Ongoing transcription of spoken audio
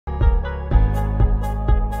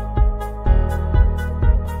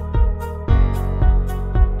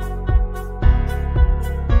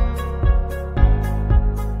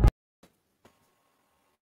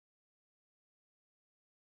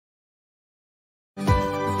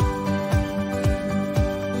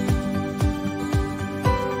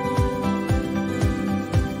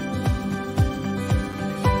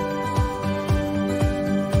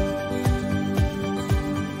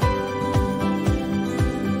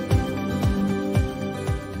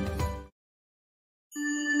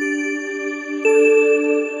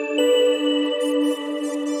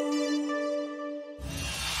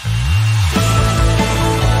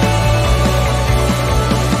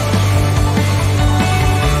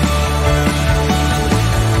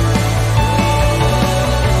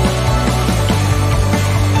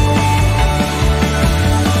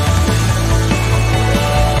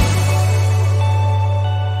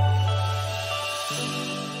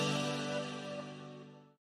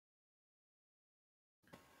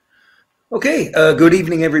Okay, good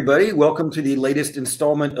evening, everybody. Welcome to the latest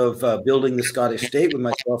installment of Building the Scottish State with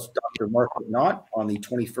myself, Dr. Mark McNaught, on the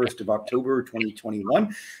 21st of October,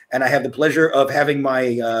 2021. And I have the pleasure of having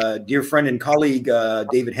my dear friend and colleague,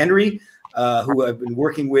 David Henry, who I've been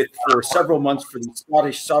working with for several months for the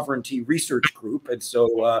Scottish Sovereignty Research Group. And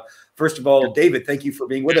so, first of all, David, thank you for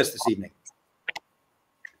being with us this evening.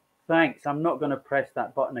 Thanks. I'm not going to press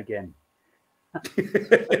that button again.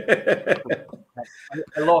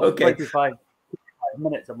 I lost 25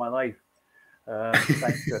 minutes of my life.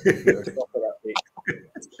 Thanks to your software update.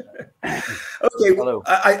 Okay. Hello.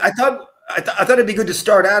 I thought it'd be good to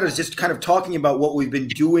start out as just kind of talking about what we've been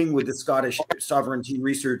doing with the Scottish Sovereignty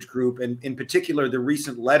Research Group, and in particular the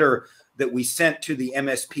recent letter that we sent to the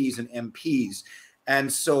MSPs and MPs.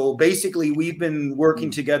 And so basically we've been working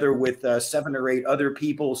together with 7 or 8 other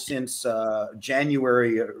people since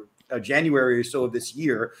January or so of this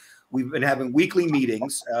year. We've been having weekly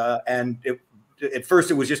meetings, and at first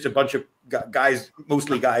it was just a bunch of guys,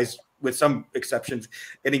 mostly guys with some exceptions,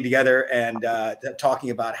 getting together and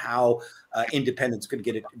talking about how independence could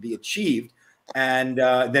be achieved. And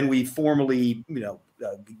then we formally,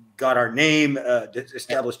 got our name,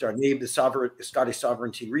 established our name, the Scottish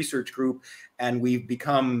Sovereignty Research Group, and we've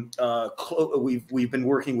become we've been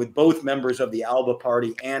working with both members of the ALBA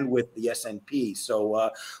Party and with the SNP.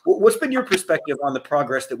 So, what's been your perspective on the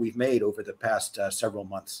progress that we've made over the past several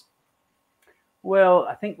months? Well,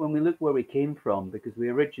 I think when we look where we came from, because we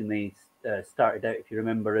originally started out, if you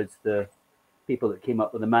remember, as the people that came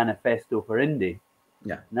up with the manifesto for Indy.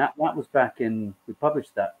 Yeah, and that was we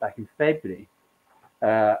published that back in February.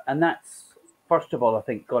 And that's, first of all, I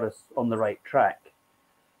think got us on the right track.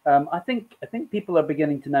 I think people are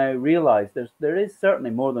beginning to now realize there is certainly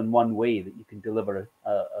more than one way that you can deliver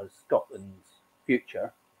a Scotland's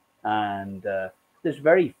future. And there's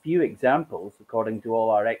very few examples, according to all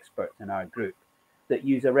our experts in our group, that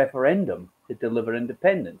use a referendum to deliver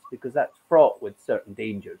independence, because that's fraught with certain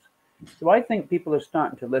dangers. So I think people are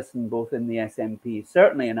starting to listen, both in the SNP,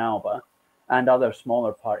 certainly in ALBA, and other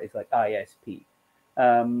smaller parties like ISP.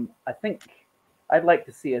 I think I'd like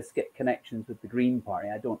to see us get connections with the Green Party.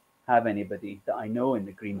 I don't have anybody that I know in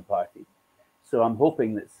the Green Party. So I'm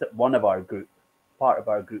hoping that part of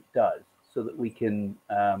our group does, so that we can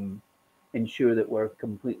ensure that we're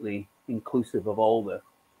completely inclusive of all the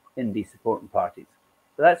Indie supporting parties.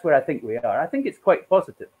 So that's where I think we are. I think it's quite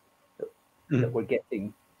positive that we're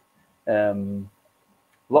getting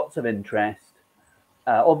lots of interest.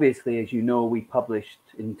 Obviously, as you know, we published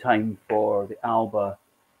in time for the ALBA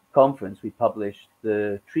conference, we published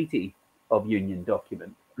the Treaty of Union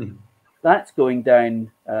document. That's going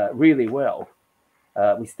down really well.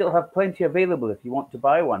 We still have plenty available if you want to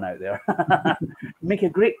buy one out there. Make a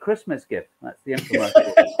great Christmas gift. That's the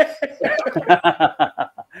infomercial.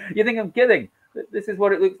 You think I'm kidding? This is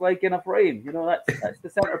what it looks like in a frame. That's the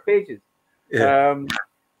center pages. Yeah.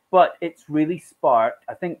 But it's really sparked.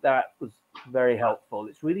 I think that was very helpful.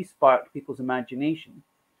 It's really sparked people's imagination,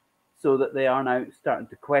 so that they are now starting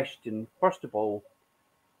to question, first of all,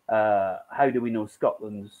 how do we know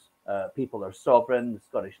Scotland's people are sovereign, the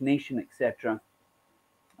Scottish nation, etc.,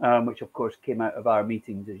 which of course came out of our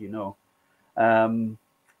meetings, as you know. I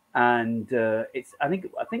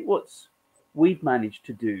think what's we've managed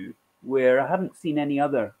to do, where I haven't seen any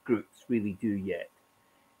other groups really do yet,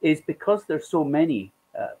 is because there's so many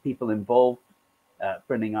people involved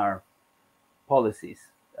printing our policies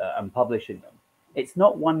and publishing them. It's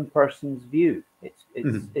not one person's view. It's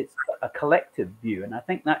a collective view, and I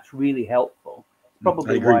think that's really helpful. It's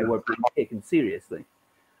probably why we're being taken seriously.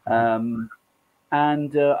 And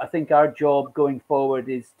I think our job going forward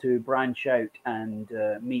is to branch out and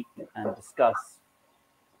meet and discuss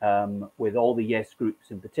with all the yes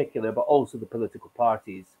groups in particular, but also the political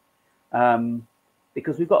parties,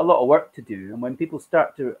 because we've got a lot of work to do. And when people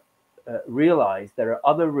start to realize there are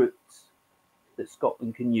other routes that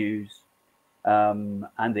Scotland can use,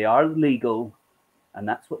 and they are legal, and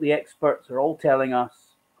that's what the experts are all telling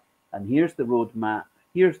us, and here's the roadmap,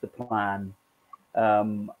 here's the plan,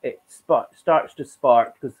 it starts to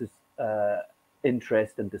spark, because there's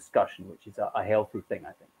interest and discussion, which is a healthy thing,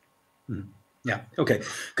 I think. Yeah. Okay.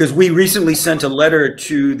 Because we recently sent a letter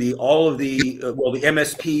to all of the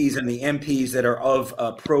MSPs and the MPs that are of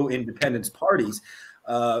pro-independence parties,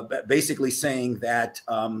 basically saying that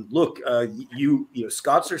look,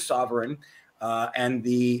 Scots are sovereign, and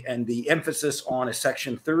the emphasis on a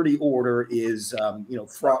Section 30 order is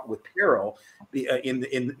fraught with peril,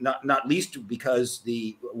 not least because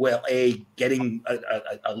getting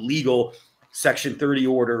a legal Section 30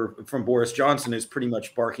 order from Boris Johnson is pretty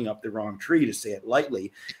much barking up the wrong tree, to say it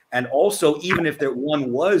lightly. And also, even if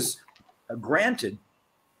one was granted,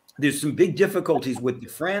 there's some big difficulties with the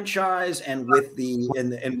franchise and with the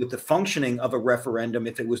and with the functioning of a referendum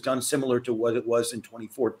if it was done similar to what it was in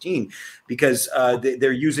 2014, because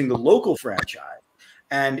they're using the local franchise.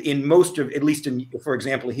 And in most of, at least in, for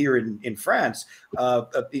example, here in France,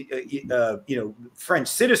 French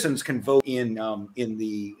citizens can vote in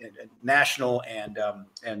the national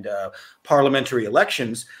and parliamentary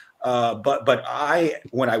elections. But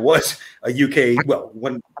when I was a UK, well,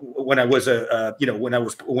 when I was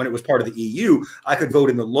when it was part of the EU, I could vote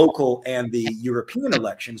in the local and the European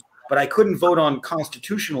elections, but I couldn't vote on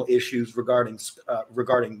constitutional issues regarding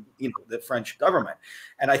the French government.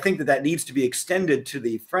 And I think that needs to be extended to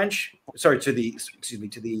the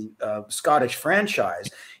Scottish franchise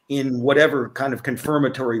in whatever kind of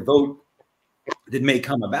confirmatory vote that may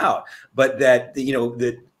come about, but that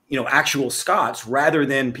actual Scots, rather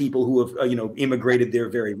than people who have immigrated there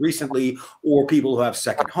very recently, or people who have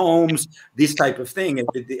second homes, this type of thing.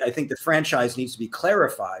 I think the franchise needs to be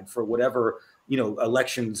clarified for whatever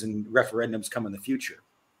elections and referendums come in the future.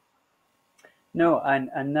 No,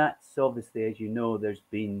 and that's obviously, as you know, there's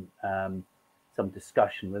been some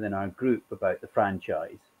discussion within our group about the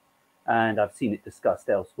franchise, and I've seen it discussed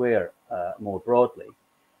elsewhere more broadly.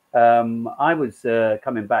 I was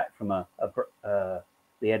coming back from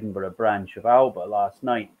the Edinburgh branch of Alba last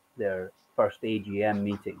night, their first AGM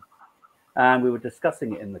meeting, and we were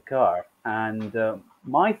discussing it in the car. And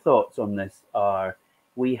my thoughts on this are,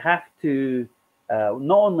 we have to,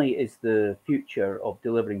 not only is the future of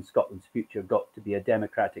delivering Scotland's future got to be a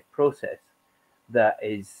democratic process that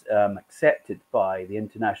is accepted by the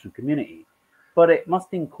international community, but it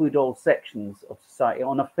must include all sections of society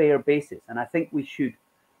on a fair basis. And I think we should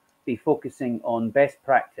be focusing on best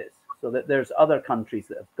practice, so that there's other countries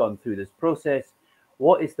that have gone through this process.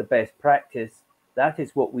 What is the best practice? That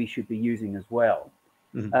is what we should be using as well.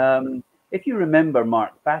 Mm-hmm. If you remember,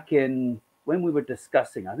 Mark, back in when we were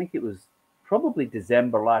discussing, I think it was probably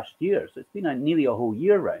December last year, so it's been nearly a whole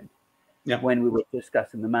year round, when we were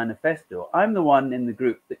discussing the manifesto. I'm the one in the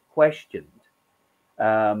group that questioned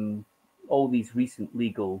all these recent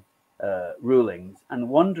legal rulings and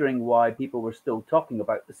wondering why people were still talking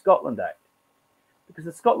about the Scotland Act. Because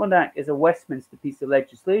the Scotland Act is a Westminster piece of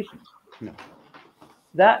legislation. No.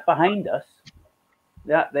 That behind us,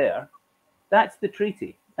 that's the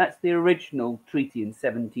treaty. That's the original treaty in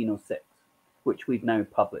 1706, which we've now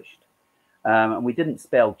published. And we didn't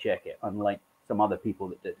spell check it, unlike some other people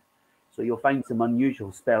that did. So you'll find some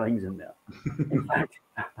unusual spellings in there. In fact,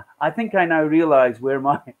 I think I now realize where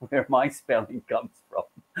my spelling comes from.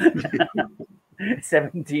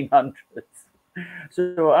 1700s.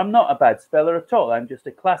 So I'm not a bad speller at all. I'm just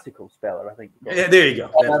a classical speller, I think. Yeah, there you go.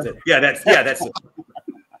 That's it. That's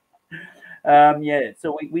it.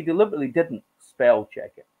 So we deliberately didn't spell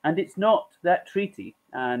check it, and it's not that treaty.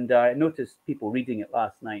 And I noticed people reading it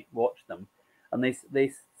last night, watched them, and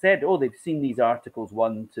they said, oh, they've seen these articles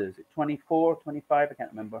 1 to 24, 25, I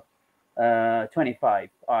can't remember, 25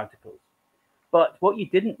 articles. But what you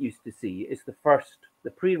didn't used to see is the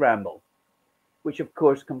preamble, which of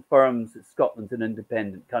course confirms that Scotland's an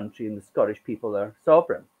independent country and the Scottish people are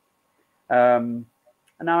sovereign. And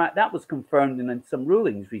now that was confirmed in some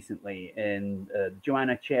rulings recently in the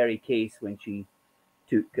Joanna Cherry case, when she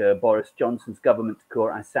took Boris Johnson's government to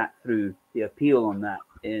court. I sat through the appeal on that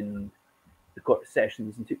in the court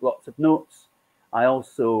sessions and took lots of notes. I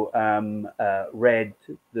also read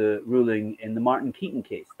the ruling in the Martin Keaton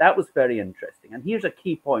case. That was very interesting. And here's a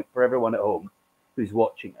key point for everyone at home who's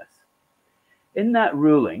watching us. In that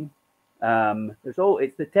ruling,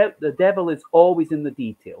 the devil is always in the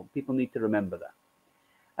detail. People need to remember that.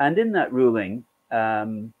 And in that ruling,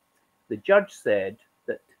 the judge said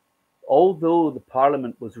that although the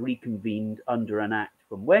Parliament was reconvened under an act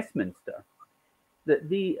from Westminster, that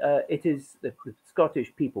the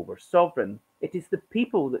Scottish people were sovereign. It is the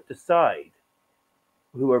people that decide,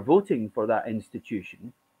 who are voting for that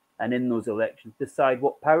institution, and in those elections decide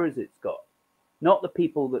what powers it's got, not the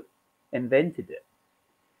people that invented it.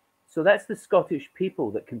 So that's the Scottish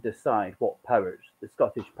people that can decide what powers the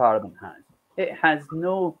Scottish Parliament has. It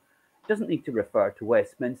doesn't need to refer to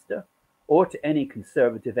Westminster or to any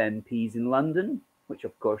Conservative MPs in London, which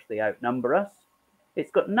of course they outnumber us.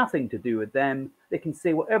 It's got nothing to do with them. They can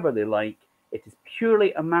say whatever they like. It is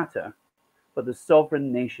purely a matter for the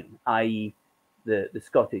sovereign nation, i.e. the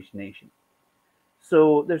Scottish nation.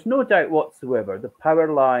 So there's no doubt whatsoever the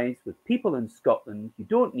power lies with people in Scotland. You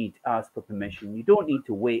don't need to ask for permission. You don't need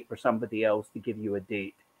to wait for somebody else to give you a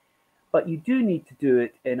date. But you do need to do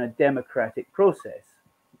it in a democratic process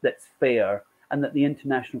that's fair and that the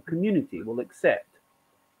international community will accept,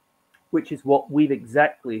 which is what we've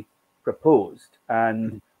exactly proposed.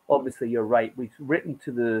 And obviously, you're right. We've written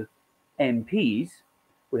to the MPs.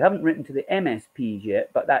 We haven't written to the MSPs yet,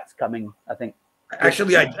 but that's coming, I think.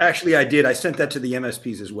 Actually, I did. I sent that to the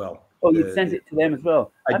MSPs as well. Oh, you sent it to them as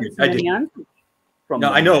well. I haven't seen any answers from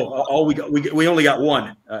them. I know. All we only got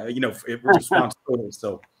one. Response total.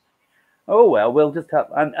 So. Oh well, we'll just have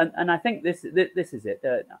and I think this is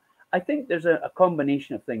it. I think there's a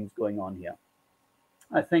combination of things going on here.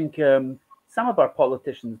 I think some of our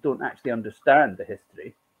politicians don't actually understand the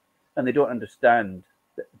history, and they don't understand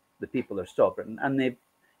that the people are sovereign, and they've,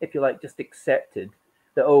 if you like, just accepted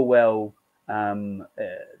that, oh well, the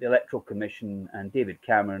Electoral Commission and David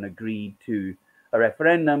Cameron agreed to a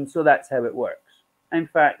referendum, so that's how it works. In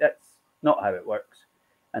fact, that's not how it works,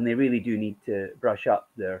 and they really do need to brush up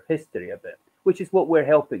their history a bit, which is what we're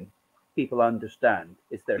helping people understand,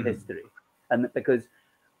 is their history. And because,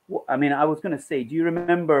 I mean, I was going to say, do you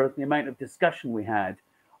remember the amount of discussion we had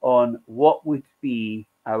on what would be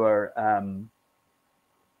our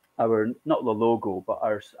not the logo, but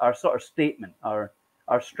our sort of statement, our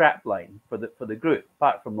strap line for the group,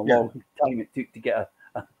 apart from the long time it took to get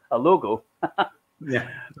a logo.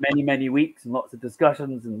 Many weeks and lots of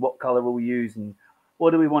discussions, and what color will we use and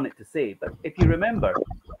what do we want it to say. But if you remember,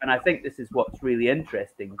 and I think this is what's really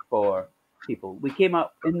interesting for people, we came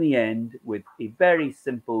up in the end with a very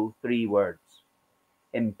simple 3 words: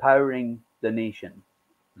 empowering the nation.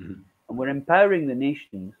 And we're empowering the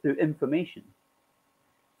nation through information.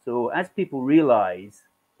 So as people realize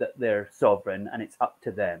that they're sovereign and it's up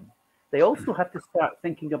to them, they also have to start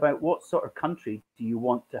thinking about what sort of country do you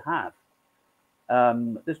want to have.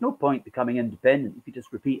 There's no point becoming independent if you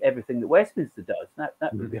just repeat everything that Westminster does. That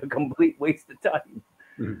would be a complete waste of time.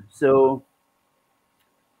 So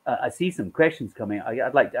I see some questions coming.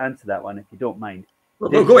 I'd like to answer that one if you don't mind. Well,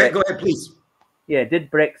 go ahead, please. Yeah, did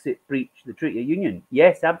Brexit breach the Treaty of Union?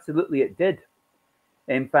 Yes, absolutely it did.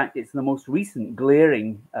 In fact, it's the most recent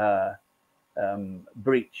glaring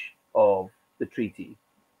breach of the treaty,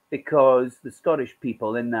 because the Scottish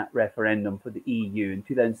people in that referendum for the EU in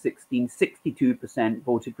 2016, 62%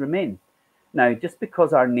 voted Remain. Now, just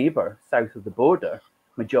because our neighbour south of the border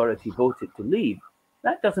majority voted to leave,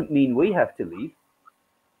 that doesn't mean we have to leave.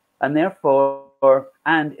 And therefore,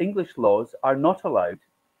 and English laws are not allowed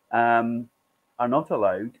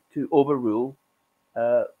to overrule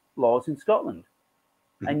laws in Scotland.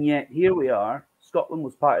 And yet here we are. Scotland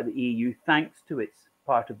was part of the EU thanks to its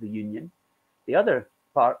part of the Union. The other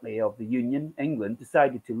partly of the Union, England,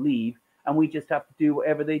 decided to leave, and we just have to do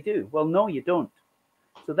whatever they do. Well, no, you don't.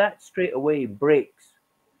 So that straight away breaks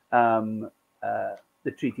the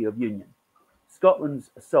Treaty of Union.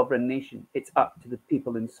 Scotland's a sovereign nation. It's up to the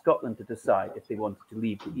people in Scotland to decide if they wanted to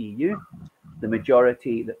leave the EU. The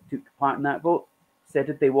majority that took part in that vote said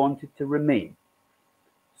that they wanted to remain.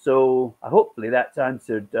 So hopefully that's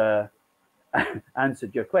answered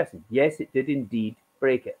your question. Yes, it did indeed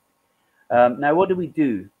break it. Now, what do we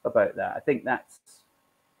do about that? I think that's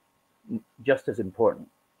just as important.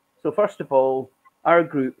 So first of all, our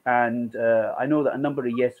group, and I know that a number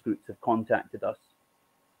of Yes groups have contacted us,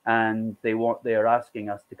 and they are asking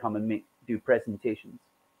us to come and do presentations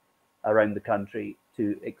around the country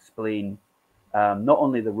to explain not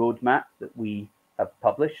only the roadmap that we have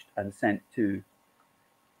published and sent to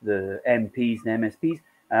the MPs and MSPs.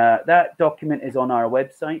 That document is on our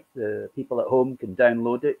website. The people at home can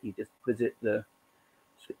download it. You just visit there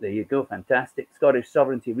you go, fantastic, Scottish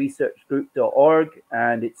Sovereignty Research Group.org,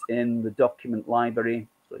 and it's in the document library.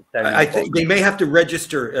 So I think they may have to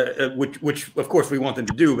register, which of course we want them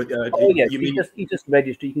to do. But you just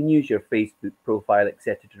register. You can use your Facebook profile,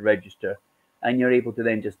 etc., to register, and you're able to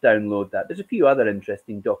then just download that. There's a few other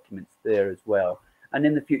interesting documents there as well. And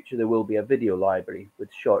in the future, there will be a video library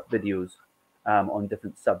with short videos on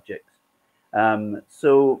different subjects. And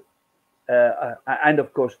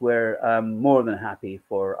of course, we're more than happy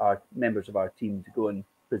for our members of our team to go and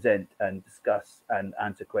present and discuss and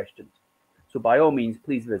answer questions. So by all means,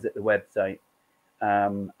 please visit the website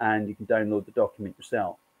and you can download the document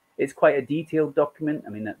yourself. It's quite a detailed document.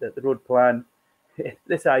 I mean, the road plan,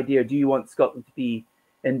 this idea, do you want Scotland to be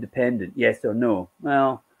independent? Yes or no?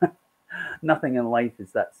 Well, nothing in life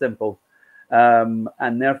is that simple.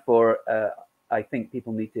 And therefore, I think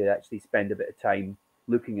people need to actually spend a bit of time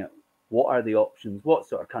looking at what are the options, what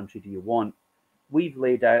sort of country do you want. We've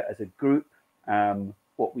laid out as a group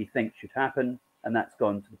what we think should happen, and that's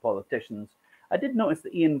gone to the politicians. I did notice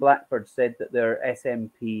that Ian Blackford said that their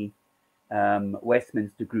SNP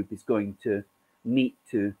Westminster group is going to meet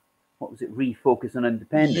to what was it, refocus on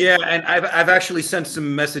independence. Yeah, and I've actually sent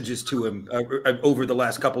some messages to him over the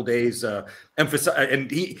last couple of days, emphasize, and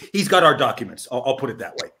he's got our documents. I'll put it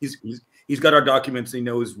that way. He's got our documents. He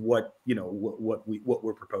knows what what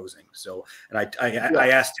we're proposing. So, and I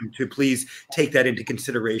asked him to please take that into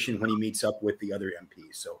consideration when he meets up with the other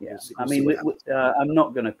MPs. So yeah, we'll see I'm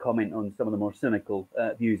not going to comment on some of the more cynical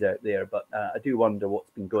views out there, but I do wonder what's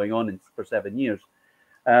been going on for 7 years.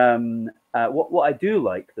 What I do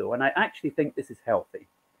like, though, and I actually think this is healthy,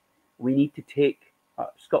 we need to take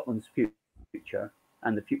Scotland's future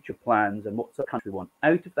and the future plans and what sort of country we want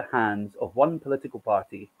out of the hands of one political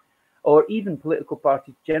party, or even political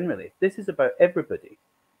parties generally. This is about everybody.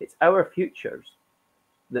 It's our futures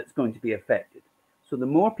that's going to be affected. So the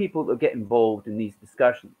more people that get involved in these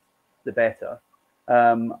discussions, the better.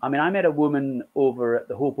 I mean, I met a woman over at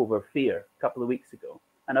the Hope Over Fear a couple of weeks ago.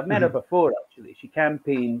 And I've met her before, actually. She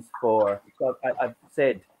campaigns for, so I've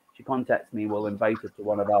said, she contacts me, we'll invite her to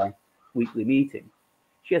one of our weekly meetings.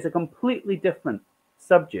 She has a completely different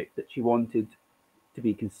subject that she wanted to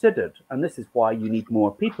be considered. And this is why you need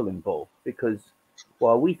more people involved, because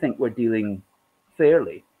while we think we're dealing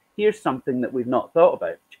fairly, here's something that we've not thought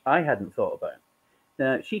about, which I hadn't thought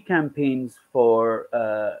about. She campaigns for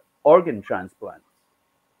organ transplants.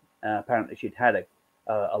 Apparently she'd had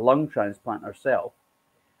a lung transplant herself.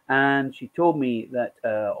 And she told me that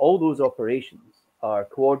all those operations are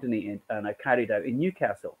coordinated and are carried out in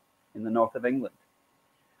Newcastle, in the north of England.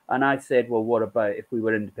 And I said, well, what about if we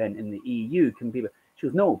were independent in the EU? Can people? She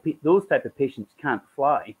goes, no, those type of patients can't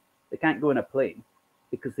fly. They can't go in a plane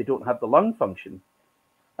because they don't have the lung function.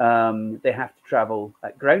 They have to travel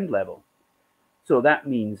at ground level. So that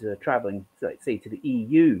means traveling, say, to the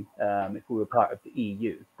EU, if we were part of the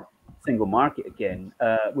EU, single market again,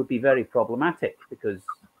 would be very problematic because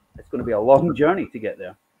it's going to be a long journey to get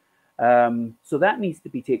there. So that needs to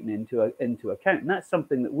be taken into account. And that's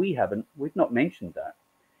something that we've not mentioned that.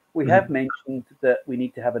 We have mentioned that we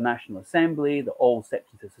need to have a national assembly, that all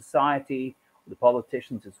sections of society, the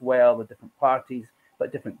politicians as well, the different parties,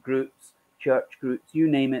 but different groups, church groups, you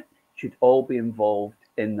name it, should all be involved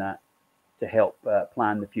in that to help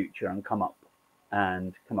plan the future and come up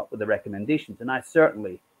with the recommendations. And I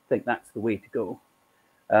certainly think that's the way to go.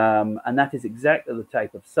 And that is exactly the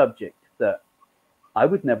type of subject that I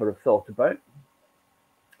would never have thought about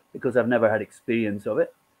because I've never had experience of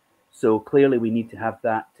it. So clearly we need to have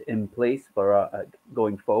that in place for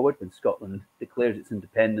going forward. When Scotland declares its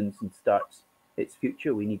independence and starts its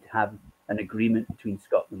future, we need to have an agreement between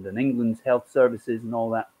Scotland and England's health services and all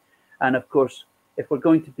that. And of course, if we're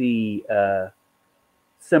going to be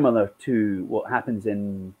similar to what happens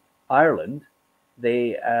in Ireland,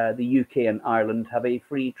 the UK and Ireland have a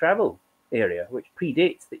free travel area, which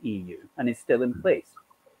predates the EU and is still in place.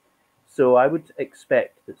 So I would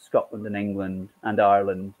expect that Scotland and England and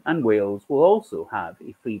Ireland and Wales will also have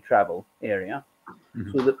a free travel area,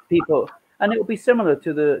 so that people, and it will be similar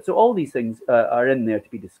to so all these things are in there to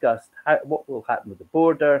be discussed. What will happen with the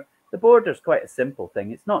border? The border is quite a simple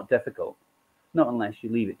thing. It's not difficult, not unless you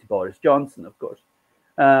leave it to Boris Johnson, of course.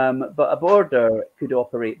 But a border could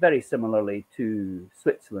operate very similarly to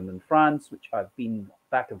Switzerland and France, which I've been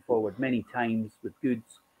back and forward many times with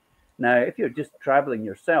goods. Now, if you're just traveling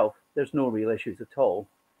yourself, there's no real issues at all.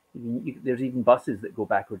 There's even buses that go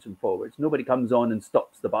backwards and forwards. Nobody comes on and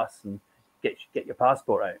stops the bus and get your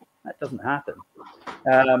passport out. That doesn't happen.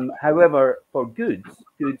 However, for goods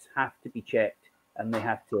have to be checked, and they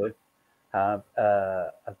have to have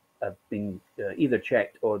been either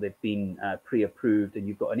checked or they've been pre-approved, and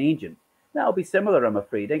you've got an agent. That'll be similar, I'm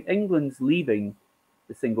afraid. England's leaving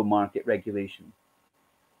the single market regulation.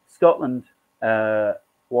 Scotland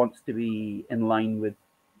wants to be in line with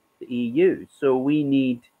the EU. So we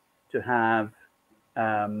need to have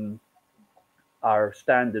our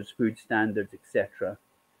standards, food standards, etc.,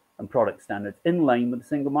 and product standards in line with the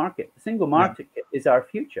single market. The single market is our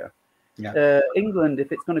future. England,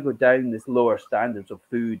 if it's going to go down this lower standards of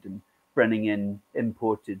food and bringing in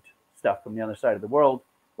imported stuff from the other side of the world,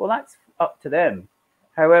 well, that's up to them.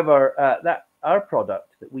 However, that our product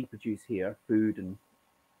that we produce here, food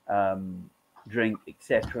and drink,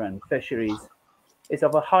 etc., and fisheries, is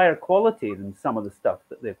of a higher quality than some of the stuff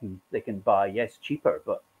that they can buy. Yes, cheaper,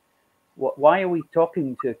 but why are we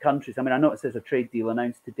talking to countries? I mean, I noticed there's a trade deal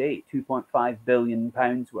announced today, £2.5 billion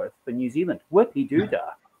worth for New Zealand.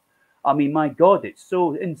 Whoopie-doo-dah. I mean, my God, it's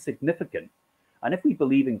so insignificant. And if we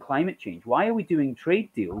believe in climate change, why are we doing trade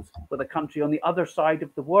deals with a country on the other side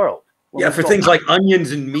of the world? Yeah, for things like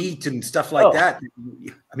onions and meat and stuff like that.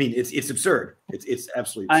 I mean, it's absurd. It's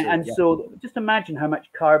absolutely absurd. And so just imagine how much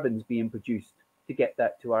carbon's being produced to get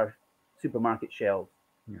that to our supermarket shelves.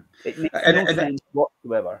 It makes no sense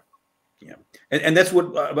whatsoever. Yeah, and that's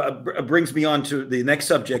what brings me on to the next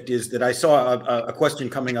subject, is that I saw a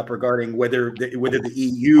question coming up regarding whether the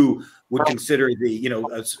EU would consider the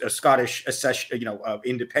a Scottish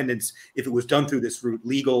independence, if it was done through this route,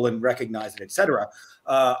 legal and recognized, etc.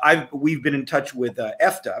 We've been in touch with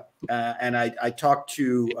EFTA, and I talked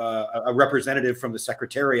to a representative from the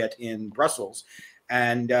Secretariat in Brussels.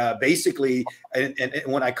 And basically, and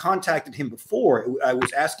when I contacted him before, I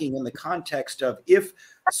was asking in the context of if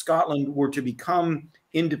Scotland were to become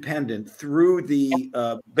independent through the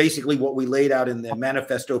basically what we laid out in the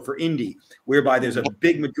manifesto for Indy, whereby there's a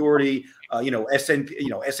big majority,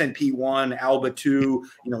 SNP1, ALBA 2,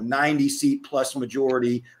 90 seat plus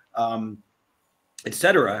majority,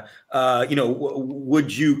 etc.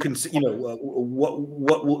 Would you consider? What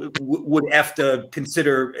would EFTA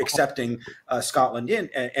consider accepting Scotland in?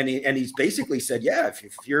 And he's basically said, yeah,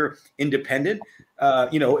 if you're independent,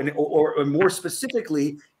 or more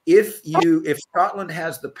specifically, if Scotland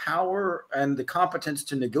has the power and the competence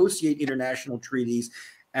to negotiate international treaties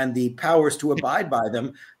and the powers to abide by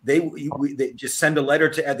them, they just send a letter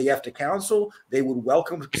to the EFTA Council. They would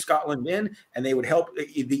welcome Scotland in, and they would help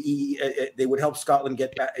Scotland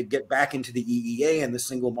get back into the EEA and the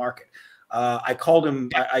single market. I called him.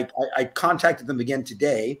 I contacted them again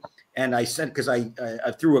today, and I sent, because I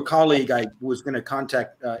through a colleague I was going to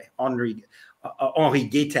contact Henri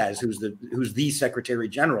Guettaz, who's the Secretary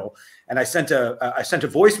General, and I sent a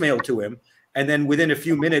voicemail to him. And then within a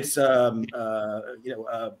few minutes, Omar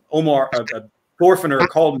Thorfiner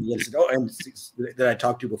called me and said, that I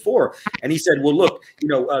talked to before. And he said, well, look,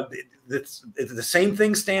 the same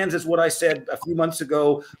thing stands as what I said a few months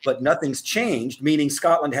ago, but nothing's changed, meaning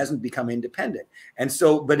Scotland hasn't become independent. And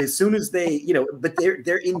so, but as soon as they, but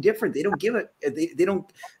they're indifferent. They don't give it. They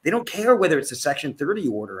don't care whether it's a Section 30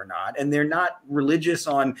 order or not. And they're not religious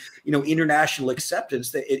on, international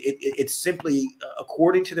acceptance. It's simply,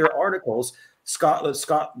 according to their articles,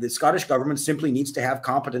 the Scottish government simply needs to have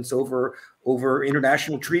competence over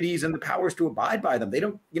international treaties and the powers to abide by them. They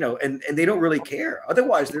don't, and they don't really care.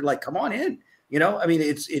 Otherwise, they're like, come on in. I mean,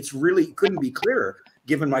 it's really couldn't be clearer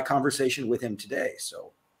given my conversation with him today.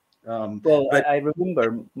 So, I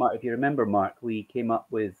remember, Mark, if you remember, Mark, we came up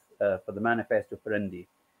with for the manifesto for Indy,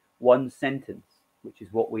 one sentence, which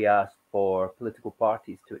is what we asked for political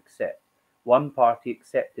parties to accept. One party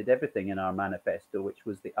accepted everything in our manifesto, which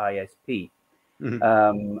was the ISP.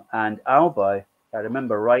 Mm-hmm. And ALBA, if I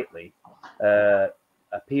remember rightly,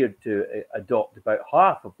 appeared to adopt about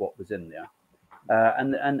half of what was in there.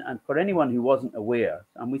 And for anyone who wasn't aware,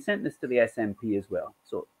 and we sent this to the SNP as well.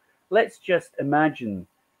 So let's just imagine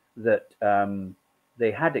that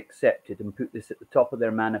they had accepted and put this at the top of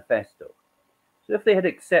their manifesto. So if they had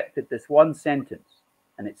accepted this one sentence,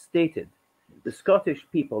 and it stated, the Scottish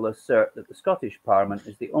people assert that the Scottish Parliament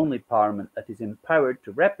is the only Parliament that is empowered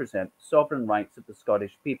to represent the sovereign rights of the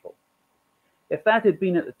Scottish people. If that had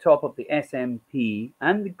been at the top of the SNP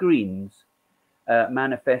and the Greens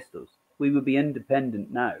manifestos, we would be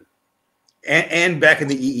independent now. And back in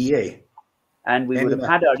the EEA. And we would have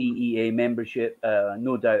had our EEA membership,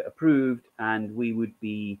 no doubt, approved, and we would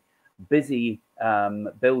be busy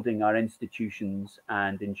building our institutions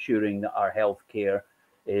and ensuring that our healthcare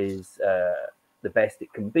is the best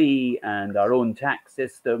it can be, and our own tax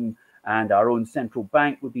system and our own central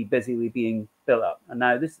bank would be busily being built up. And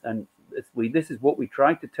now this is what we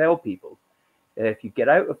try to tell people. If you get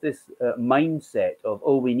out of this mindset of,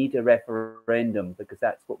 we need a referendum because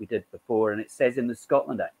that's what we did before, and it says in the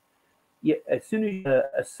Scotland Act, as soon as you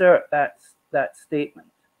assert that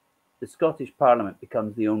statement, the Scottish Parliament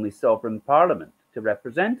becomes the only sovereign parliament to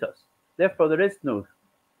represent us. Therefore, there is no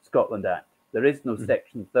Scotland Act. There is no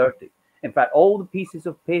Section 30. In fact, all the pieces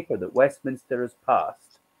of paper that Westminster has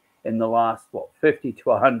passed in the last, 50 to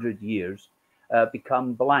 100 years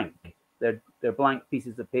become blank. They're blank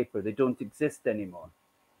pieces of paper. They don't exist anymore.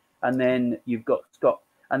 And then you've got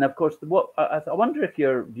and of course, I wonder if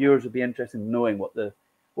your viewers would be interested in knowing what the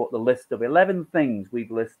list of 11 things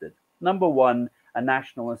we've listed. Number one, a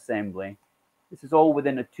National Assembly. This is all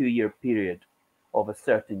within a 2-year period of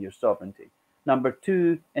asserting your sovereignty. Number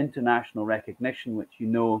two, international recognition, which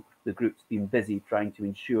the group's been busy trying to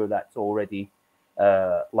ensure that's already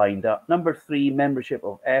lined up. Number three, membership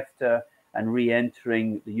of EFTA and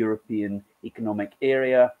re-entering the European Economic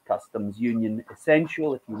Area, customs union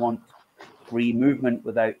essential if you want free movement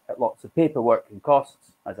without lots of paperwork and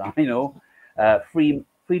costs, as I know.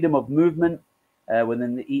 Freedom of movement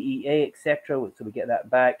within the EEA, etc. So we get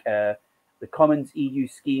that back. The Commons EU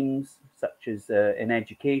schemes, such as in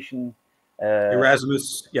education,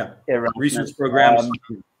 Erasmus, research programs.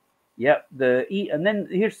 Yep. And then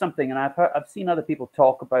here's something, and I've seen other people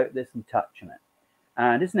talk about this and touch on it.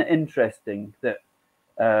 And isn't it interesting that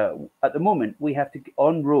at the moment we have to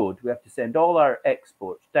on road, we have to send all our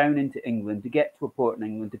exports down into England to get to a port in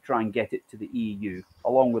England to try and get it to the EU,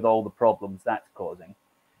 along with all the problems that's causing.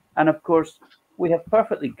 And of course, we have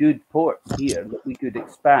perfectly good ports here that we could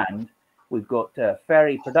expand. We've got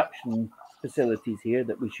ferry production facilities here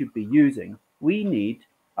that we should be using. We need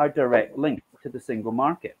our direct link to the single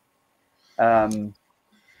market.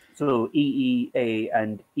 So EEA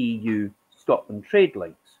and EU Scotland trade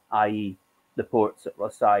links, i.e. the ports at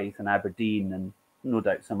Rosyth and Aberdeen and no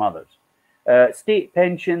doubt some others. State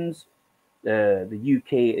pensions, the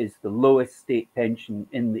UK is the lowest state pension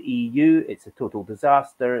in the EU. It's a total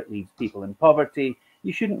disaster. It leaves people in poverty.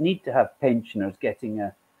 You shouldn't need to have pensioners getting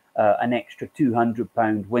an extra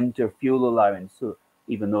 £200 winter fuel allowance, so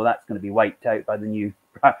even though that's going to be wiped out by the new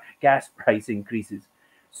gas price increases.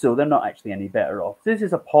 So they're not actually any better off. This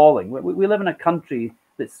is appalling. We live in a country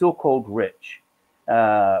that's so-called rich,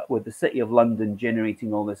 with the City of London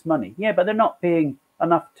generating all this money. Yeah, but they're not paying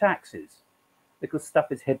enough taxes because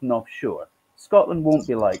stuff is hidden offshore. Scotland won't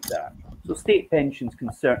be like that. So state pensions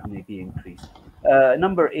can certainly be increased.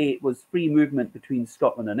 Number 8 was free movement between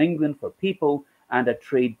Scotland and England for people, and a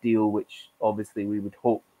trade deal, which obviously we would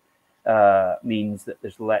hope means that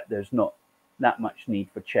there's not that much need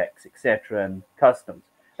for checks, etc., and customs.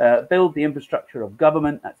 Build the infrastructure of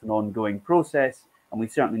government. That's an ongoing process, and we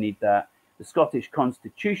certainly need that. The Scottish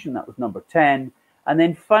Constitution, that was number 10. And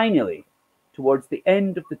then finally, towards the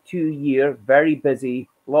end of the 2-year, very busy,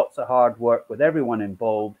 lots of hard work with everyone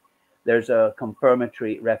involved, there's a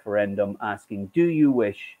confirmatory referendum asking, do you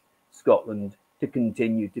wish Scotland to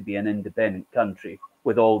continue to be an independent country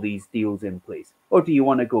with all these deals in place? Or do you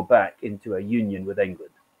want to go back into a union with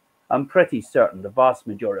England? I'm pretty certain the vast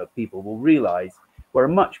majority of people will realise we're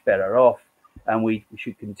much better off, and we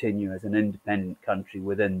should continue as an independent country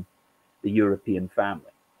within the European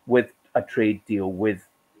family with a trade deal with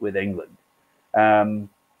England.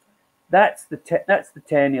 That's the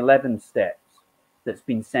 10, 11 steps that's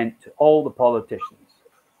been sent to all the politicians.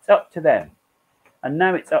 It's up to them. And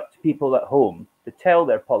now it's up to people at home to tell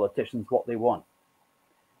their politicians what they want.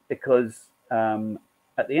 Because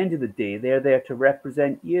at the end of the day, they're there to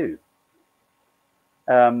represent you.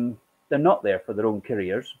 They're not there for their own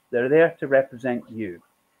careers. They're there to represent you.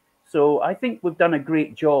 So I think we've done a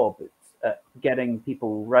great job at getting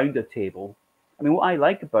people round a table. I mean, what I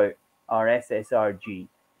like about our SSRG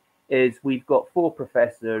is we've got 4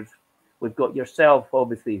 professors. We've got yourself,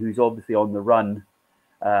 obviously, who's obviously on the run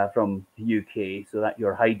from the UK, so that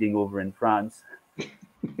you're hiding over in France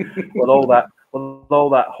with all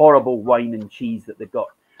that horrible wine and cheese that they've got.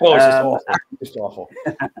 Oh, it's just awful. Just awful.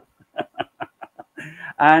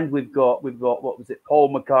 And we've got what was it,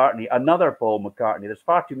 Paul McCartney, another Paul McCartney. There's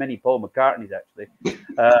far too many Paul McCartneys actually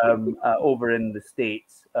over in the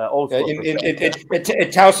States. Also at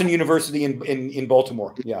Towson University in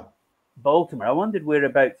Baltimore. Yeah, Baltimore. I wondered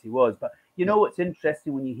whereabouts he was, but you know what's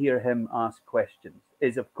interesting when you hear him ask questions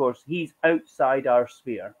is, of course, he's outside our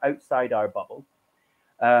sphere, outside our bubble,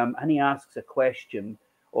 and he asks a question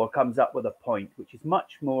or comes up with a point which is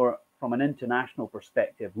much more from an international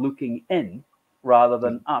perspective, looking in rather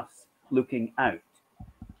than us looking out.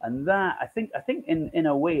 And that, I think in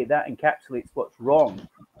a way that encapsulates what's wrong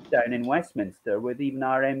down in Westminster with even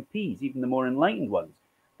our MPs, even the more enlightened ones.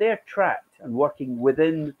 They're trapped and working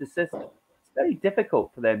within the system. It's very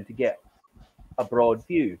difficult for them to get a broad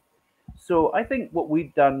view. So I think what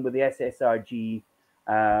we've done with the SSRG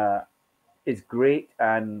is great,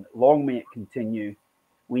 and long may it continue.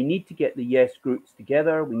 We need to get the yes groups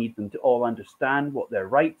together. We need them to all understand what their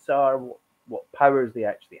rights are, what powers they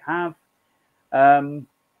actually have. And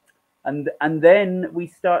then we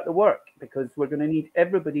start the work, because we're going to need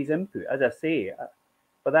everybody's input. As I say,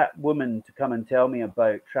 for that woman to come and tell me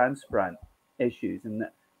about transplant issues, and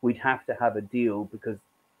that we'd have to have a deal because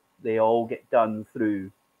they all get done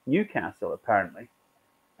through Newcastle, apparently.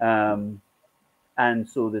 And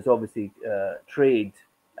so there's obviously trade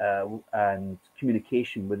and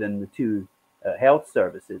communication within the 2 health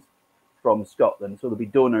services from Scotland. So there'll be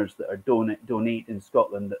donors that are donate in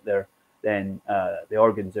Scotland, that then the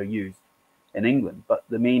organs are used in England. But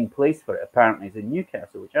the main place for it apparently is in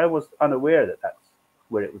Newcastle, which I was unaware that that's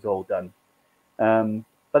where it was all done.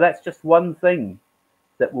 But that's just one thing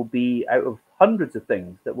that will be out of hundreds of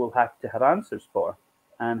things that we'll have to have answers for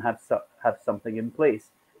and have something in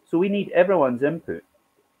place. So we need everyone's input.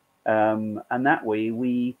 And that way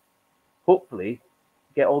we hopefully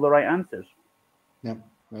get all the right answers. Yeah.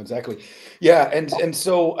 Exactly. Yeah. And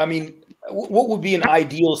so, I mean, what would be an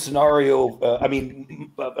ideal scenario?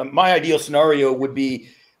 My ideal scenario would be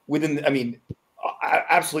within, I mean,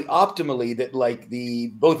 absolutely optimally that like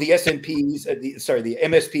both the SNPs, the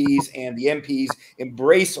MSPs and the MPs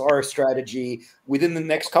embrace our strategy. Within the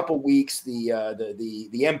next couple of weeks, the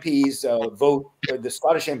MPs vote, the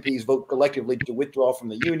Scottish MPs vote collectively to withdraw from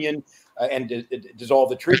the union and dissolve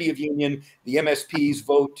the Treaty of Union. The MSPs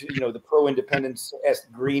vote, the pro-independence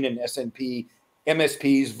Green and SNP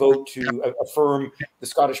MSPs vote to affirm the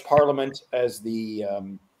Scottish Parliament as the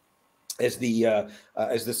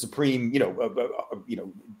supreme,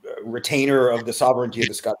 retainer of the sovereignty of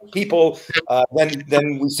the Scottish people.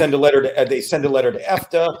 Then we send a letter to they send a letter to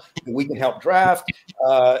EFTA that we can help draft,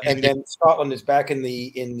 and then Scotland is back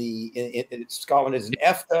Scotland is in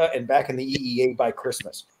EFTA and back in the EEA by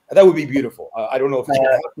Christmas. That would be beautiful. I don't know if it's going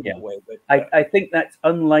to happen that way, but I think that's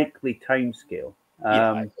unlikely timescale.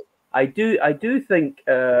 I do think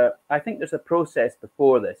I think there's a process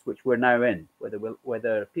before this, which we're now in,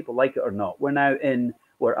 whether people like it or not. We're now in.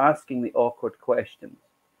 We're asking the awkward questions,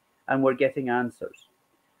 and we're getting answers.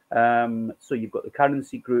 So you've got the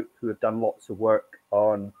currency group who have done lots of work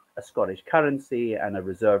on a Scottish currency and a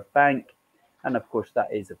reserve bank, and of course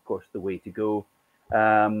that is the way to go.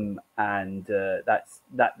 That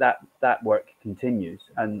work continues.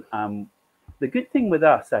 And the good thing with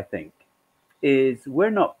us, I think, is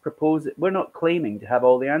we're not claiming to have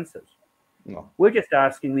all the answers. No. We're just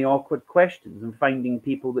asking the awkward questions and finding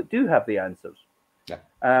people that do have the answers. Yeah.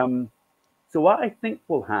 So what I think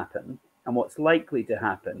will happen and what's likely to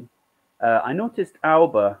happen, I noticed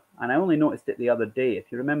Alba, and I only noticed it the other day.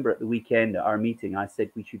 If you remember at the weekend at our meeting, I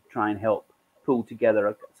said we should try and help pull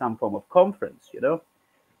together some form of conference,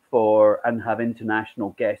 and have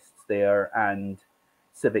international guests there and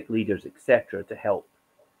civic leaders, etc., to help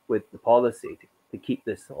with the policy to keep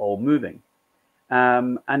this all moving.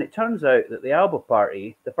 And it turns out that the Alba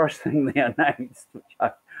Party, the first thing they announced, which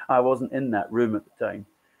I wasn't in that room at the time,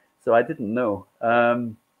 so I didn't know,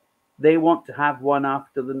 they want to have one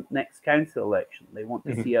after the next council election. They want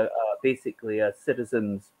to see basically a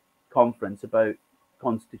citizens' conference about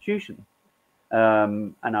constitution.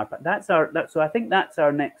 So I think that's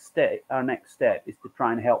our next step. Our next step is to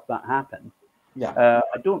try and help that happen. Yeah.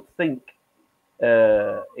 I don't think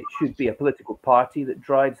it should be a political party that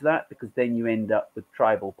drives that, because then you end up with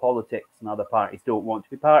tribal politics and other parties don't want to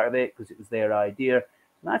be part of it because it was their idea.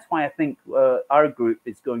 And that's why I think our group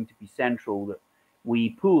is going to be central, that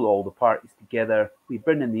we pool all the parties together, we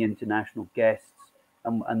bring in the international guests,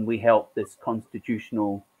 and we help this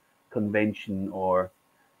constitutional convention or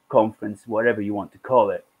conference, whatever you want to call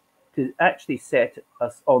it, to actually set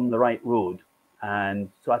us on the right road. And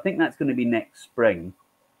so I think that's going to be next spring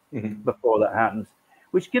before that happens,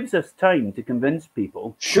 which gives us time to convince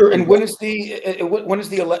people. Sure. And when are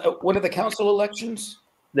the council elections?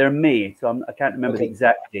 They're May, so I can't remember the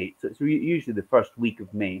exact date. So it's usually the first week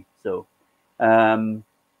of May. So I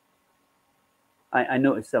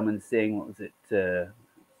noticed someone saying, what was it?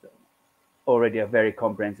 Already a very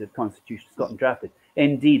comprehensive constitution Scotland drafted.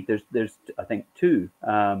 Indeed, there's I think two.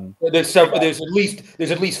 There's several. There's at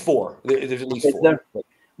least four. There's at least four.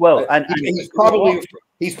 Well, and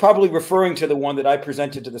he's probably referring to the one that I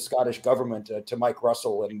presented to the Scottish government, to Mike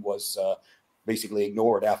Russell, and was basically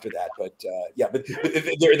ignored after that. But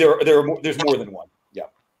there's more than one. Yeah.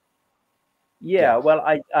 Yeah. Well,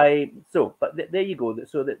 but there you go.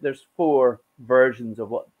 So there's four versions of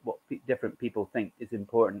what different people think is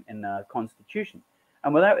important in a constitution.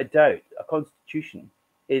 And without a doubt, a constitution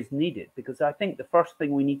is needed, because I think the first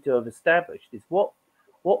thing we need to have established is what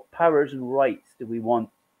powers and rights do we want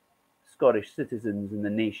Scottish citizens in the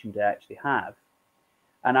nation to actually have.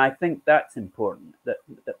 And I think that's important, that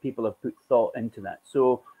people have put thought into that.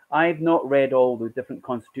 So I've not read all the different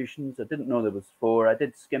constitutions. I didn't know there was four. I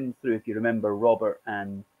did skim through, if you remember, Robert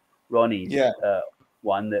and Ronnie's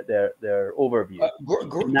one, that their overview.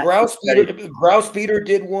 Grousebeater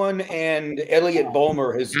did one, and Elliot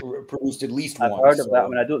Bulmer has produced at least one. I've heard of that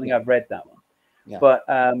one. I don't think I've read that one. Yeah. But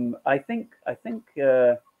I think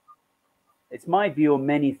it's my view on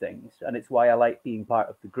many things, and it's why I like being part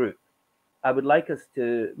of the group. I would like us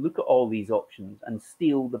to look at all these options and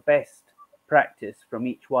steal the best practice from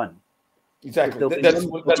each one. Exactly. That's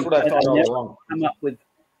what I thought all along. Come up with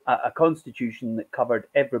a constitution that covered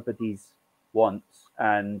everybody's wants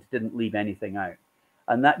and didn't leave anything out.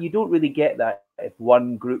 And that you don't really get that if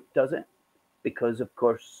one group does it, because of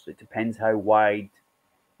course it depends how wide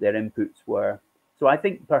their inputs were. So I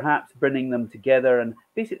think perhaps bringing them together and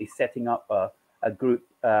basically setting up a group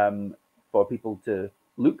for people to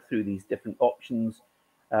look through these different options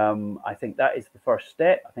I think that is the first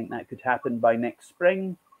step. I think that could happen by next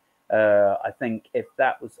spring. I think if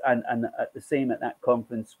that was, and at the same at that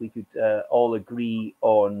conference, we could all agree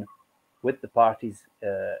on, with the parties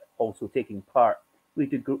also taking part, we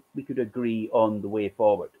could agree on the way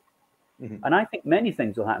forward. Mm-hmm. And I think many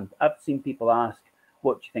things will happen. I've seen people ask,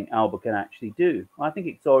 what do you think Alba can actually do? Well, I think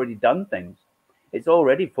it's already done things. It's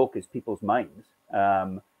already focused people's minds.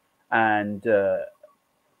 And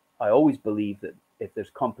I always believe that if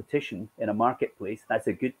there's competition in a marketplace, that's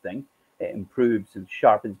a good thing. It improves and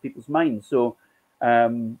sharpens people's minds. So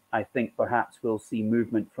I think perhaps we'll see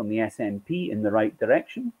movement from the SNP in the right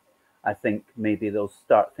direction. I think maybe they'll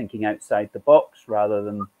start thinking outside the box rather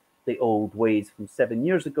than the old ways from 7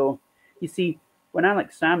 years ago. You see, when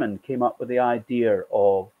Alex Salmond came up with the idea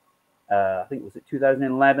of, I think it was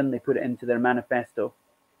 2011, they put it into their manifesto.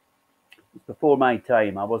 It was before my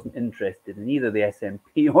time. I wasn't interested in either the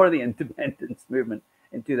SNP or the independence movement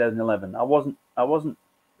in 2011. I wasn't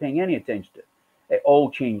paying any attention to it. It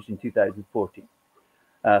all changed in 2014,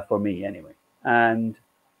 for me anyway.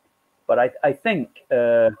 But I think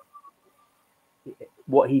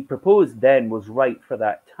what he proposed then was right for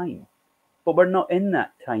that time. But we're not in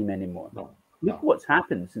that time anymore. No. Look what's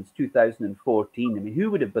happened since 2014. I mean, who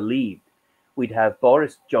would have believed we'd have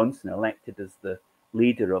Boris Johnson elected as the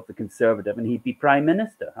leader of the Conservative and he'd be Prime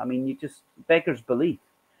Minister? I mean, you just beggars belief.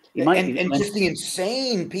 And just the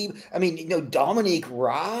insane people. I mean, Dominique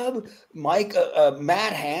Raab,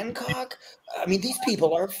 Matt Hancock. I mean, these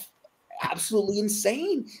people are absolutely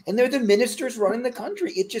insane, and they're the ministers running the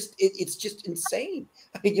country. It's just insane.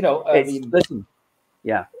 Listen,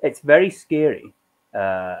 yeah, it's very scary.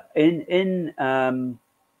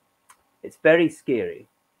 It's very scary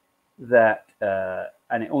that,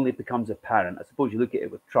 and it only becomes apparent. I suppose you look at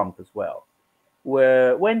it with Trump as well,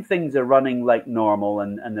 where when things are running like normal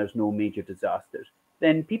and there's no major disasters,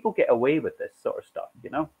 then people get away with this sort of stuff. They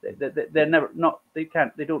don't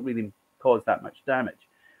really cause that much damage.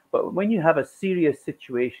 But when you have a serious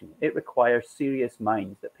situation, it requires serious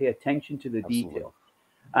minds that pay attention to the detail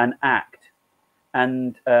and act.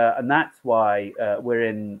 And that's why we're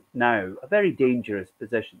in now a very dangerous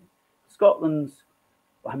position. Scotland's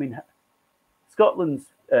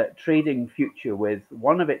trading future with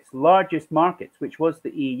one of its largest markets, which was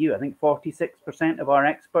the EU. I think 46% of our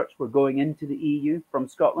exports were going into the EU from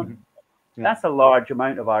Scotland. Mm-hmm. Yeah. That's a large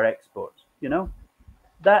amount of our exports.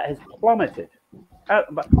 That has plummeted.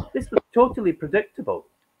 But this was totally predictable.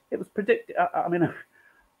 It was predicted.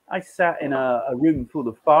 I sat in a room full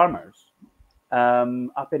of farmers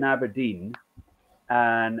up in Aberdeen,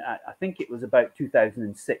 and I think it was about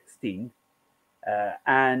 2016.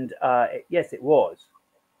 Yes, it was.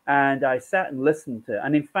 And I sat and listened to,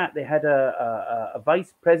 and in fact, they had a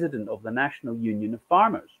vice president of the National Union of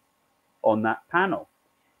Farmers on that panel,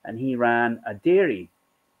 and he ran a dairy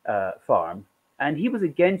farm, and he was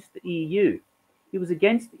against the EU. He was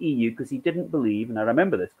against the EU because he didn't believe, and I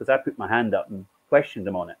remember this because I put my hand up and questioned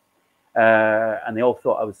him on it. And they all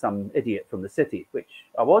thought I was some idiot from the city, which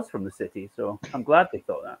I was from the city, so I'm glad they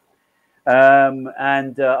thought that.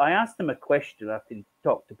 I asked him a question after he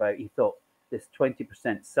talked about, he thought this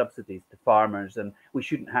 20% subsidies to farmers and we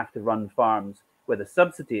shouldn't have to run farms with a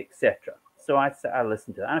subsidy, etc. So I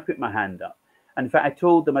listened to that and I put my hand up. And in fact, I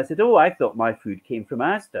told them, I said, I thought my food came from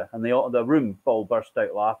Asda. And the room all burst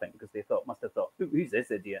out laughing because they must have thought, who's this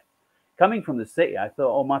idiot? Coming from the city, I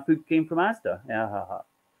thought, my food came from Asda. Yeah, ha, ha.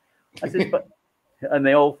 I said, and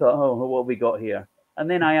they all thought, what have we got here? And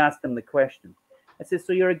then I asked them the question. I said,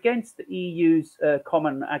 so you're against the EU's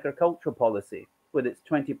common agricultural policy with its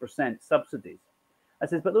 20% subsidies? I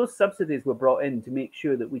said, but those subsidies were brought in to make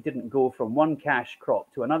sure that we didn't go from one cash crop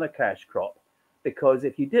to another cash crop. Because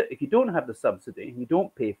if you don't have the subsidy, you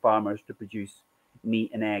don't pay farmers to produce meat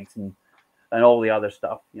and eggs and all the other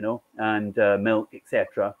stuff, and milk,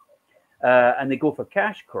 etc. And they go for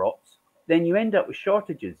cash crops, then you end up with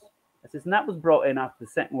shortages. I says, and that was brought in after the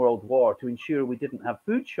Second World War to ensure we didn't have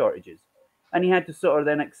food shortages. And he had to sort of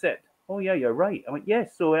then accept, oh yeah, you're right. I went,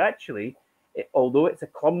 yes. So actually, although it's a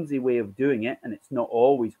clumsy way of doing it, and it's not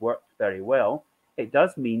always worked very well, it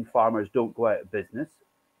does mean farmers don't go out of business.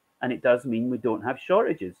 And it does mean we don't have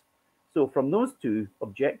shortages. So from those two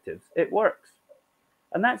objectives, it works.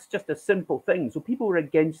 And that's just a simple thing. So people were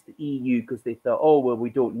against the EU because they thought,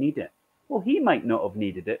 we don't need it. Well, he might not have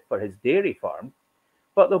needed it for his dairy farm,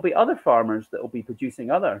 but there'll be other farmers that will be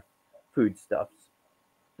producing other foodstuffs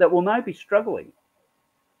that will now be struggling.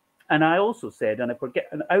 And I also said, and if we're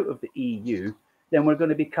getting out of the EU, then we're going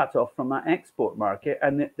to be cut off from that export market.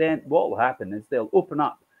 And then what will happen is they'll open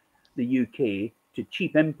up the UK to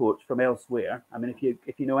cheap imports from elsewhere. I mean,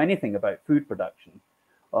 if you know anything about food production,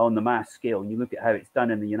 on the mass scale, and you look at how it's done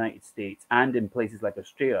in the United States and in places like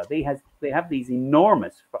Australia, they have these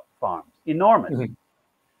enormous farms, enormous.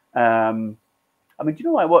 Mm-hmm. I mean, do you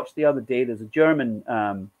know what I watched the other day? There's a German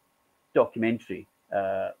documentary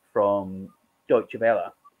from Deutsche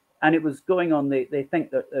Welle, and it was going on. They think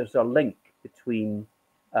that there's a link between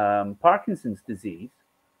Parkinson's disease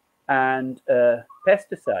and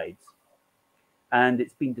pesticides, and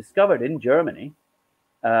it's been discovered in Germany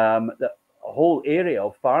that a whole area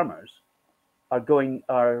of farmers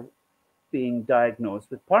are being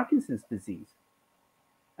diagnosed with Parkinson's disease.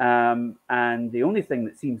 And the only thing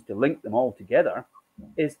that seems to link them all together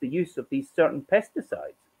is the use of these certain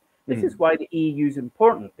pesticides. This is why the EU is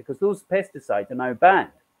important, because those pesticides are now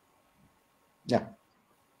banned. Yeah.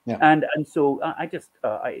 Yeah. And so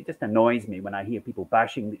it just annoys me when I hear people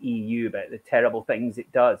bashing the EU about the terrible things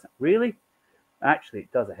it does. Really? Actually,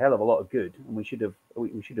 it does a hell of a lot of good, and we should have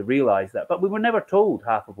realized that. But we were never told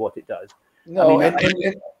half of what it does. No, I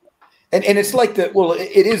mean, and it's like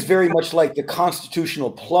it is very much like the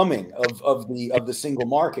constitutional plumbing of the single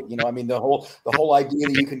market. You know, I mean, the whole idea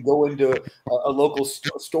that you can go into a local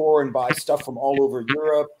store and buy stuff from all over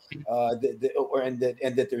Europe, and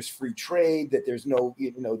that there's free trade, that there's no,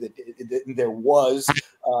 you know, that there was,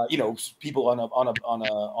 you know, people on a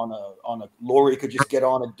lorry could just get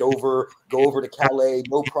on at Dover, go over to Calais,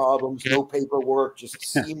 no problems, no paperwork, just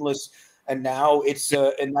seamless. And now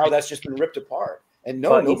that's just been ripped apart. And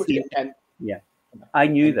nobody. Yeah, I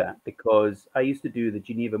knew that because I used to do the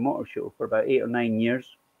Geneva Motor Show for about 8 or 9 years,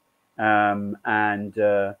 so I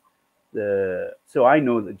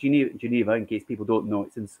know that Geneva, in case people don't know,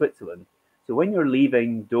 it's in Switzerland. So when you're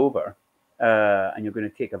leaving Dover and you're going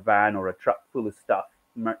to take a van or a truck full of stuff,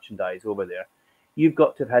 merchandise over there, you've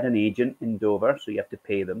got to have had an agent in Dover, so you have to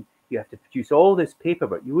pay them. You have to produce all this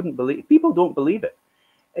paperwork. You wouldn't believe. People don't believe it.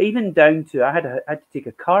 Even down to I had to take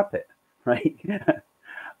a carpet, right,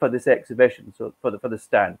 for this exhibition, so for the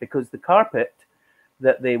stand, because the carpet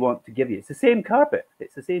that they want to give you, it's the same carpet,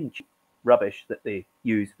 it's the same cheap rubbish that they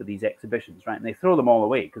use for these exhibitions, right? And they throw them all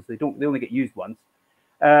away because they only get used once.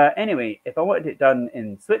 Anyway, if I wanted it done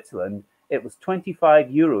in Switzerland, it was 25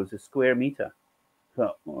 euros a square meter.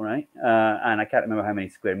 So, all right, and I can't remember how many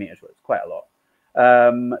square meters it was. Quite a lot.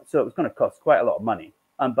 So it was going to cost quite a lot of money.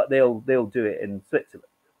 But they'll do it in Switzerland.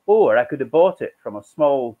 Or I could have bought it from a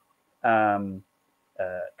small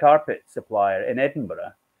carpet supplier in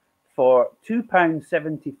Edinburgh for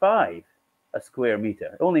 £2.75 a square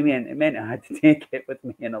meter. It meant I had to take it with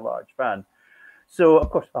me in a large van. So, of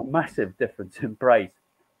course, a massive difference in price.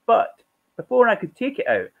 But before I could take it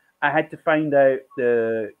out, I had to find out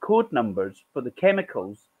the code numbers for the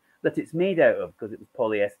chemicals that it's made out of, because it was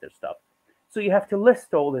polyester stuff. So you have to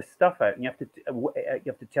list all this stuff out, and you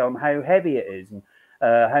have to tell them how heavy it is, and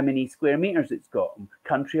how many square meters it's got, and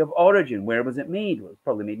country of origin, where was it made? Well, it was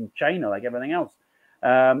probably made in China, like everything else.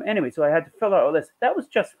 Anyway, so I had to fill out all this. That was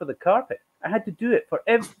just for the carpet. I had to do it for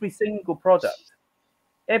every single product,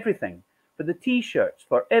 everything. For the T-shirts,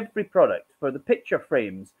 for every product, for the picture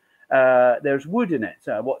frames. There's wood in it.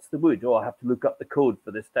 So what's the wood? Oh, I have to look up the code for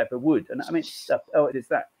this type of wood. And I mean, stuff. Oh, it is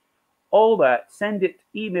that. All that, send it,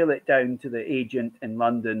 email it down to the agent in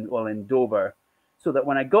London, well, in Dover, so that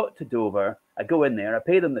when I got to Dover, I go in there, I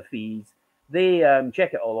pay them the fees, they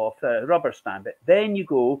check it all off, rubber stamp it. Then you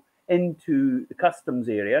go into the customs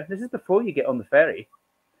area. This is before you get on the ferry.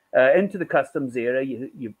 Into the customs area,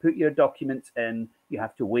 you put your documents in, you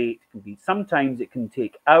have to wait. Sometimes it can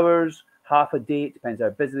take hours, half a day, it depends how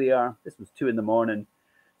busy they are. This was 2 a.m,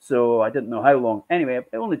 so I didn't know how long. Anyway,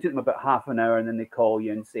 it only took them about half an hour, and then they call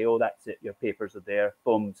you and say, oh, that's it, your papers are there,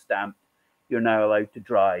 boom, stamped. You're now allowed to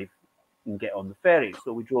drive and get on the ferry.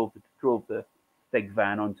 So we drove the big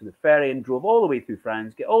van onto the ferry and drove all the way through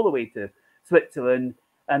France, get all the way to Switzerland,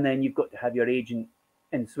 and then you've got to have your agent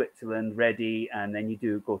in Switzerland ready, and then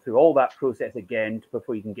you go through all that process again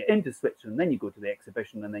before you can get into Switzerland. Then you go to the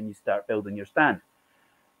exhibition, and then you start building your stand.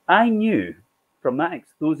 I knew from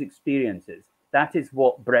those experiences, that is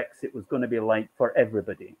what Brexit was going to be like for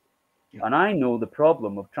everybody. Yeah. And I know the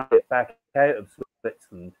problem of trying to get back out of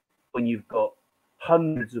Switzerland when you've got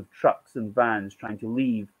hundreds of trucks and vans trying to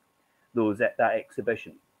leave that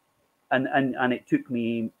exhibition. And it took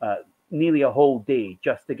me nearly a whole day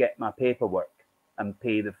just to get my paperwork and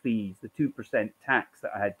pay the fees, the 2% tax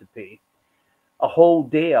that I had to pay. A whole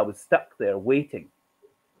day I was stuck there waiting.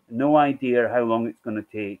 No idea how long it's going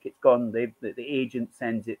to take. It's gone. The agent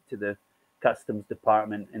sends it to the customs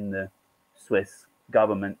department in the Swiss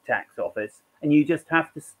government tax office, and you just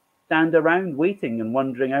have to stand around waiting and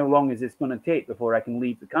wondering how long is this going to take before I can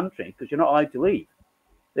leave the country, because you're not allowed to leave.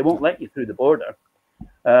 They won't let you through the border.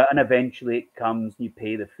 And eventually it comes, you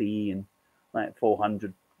pay the fee and like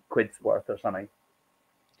 400 quid's worth or something.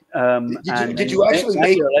 Did you actually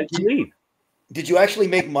make? You're allowed to leave. Did you actually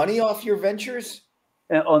make money off your ventures?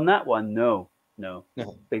 On that one, no.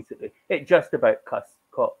 Basically, it just about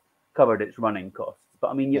covered its running costs. But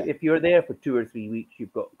I mean, if you're there for 2 or 3 weeks,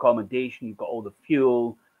 you've got accommodation, you've got all the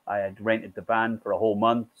fuel. I had rented the van for a whole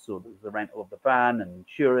month, so there's the rental of the van and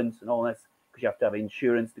insurance and all this, because you have to have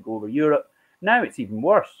insurance to go over Europe. Now it's even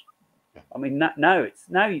worse. I mean, now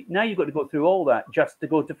you've got to go through all that just to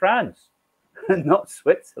go to France, not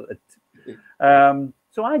Switzerland.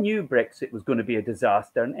 So I knew Brexit was going to be a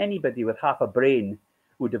disaster, and anybody with half a brain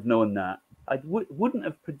would have known that. I wouldn't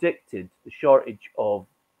have predicted the shortage of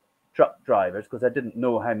truck drivers, because I didn't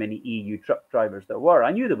know how many EU truck drivers there were.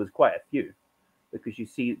 I knew there was quite a few, because you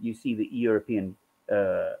see the European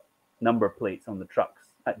number plates on the trucks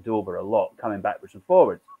at Dover a lot, coming backwards and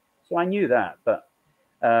forwards. So I knew that, but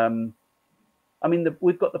I mean,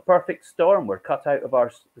 we've got the perfect storm. We're cut out of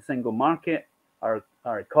the single market. Our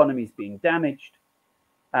economy's being damaged,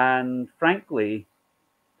 and frankly,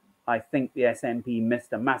 I think the SNP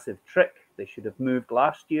missed a massive trick. They should have moved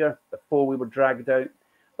last year before we were dragged out.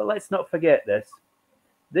 But let's not forget this.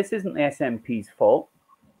 This isn't the SNP's fault.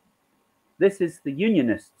 This is the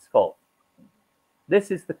unionists' fault. This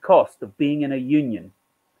is the cost of being in a union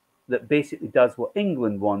that basically does what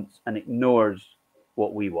England wants and ignores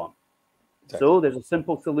what we want. Exactly. So there's a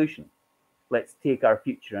simple solution. Let's take our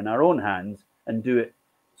future in our own hands and do it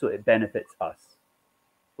so it benefits us.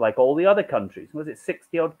 Like all the other countries. Was it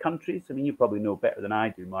 60-odd countries? I mean, you probably know better than I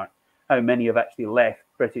do, Mark, how many have actually left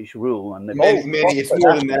British rule. And many. It's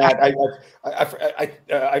more than that.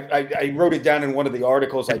 I wrote it down in one of the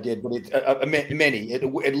articles I did, but it's many,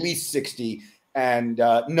 at least 60. And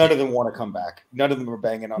none of them want to come back. None of them are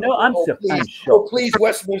banging on. No, I'm shocked. Oh, please,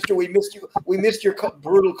 Westminster, we missed you. We missed your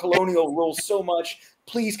brutal colonial rule so much.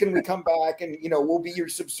 Please, can we come back? And we'll be your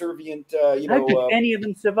subservient. How could any of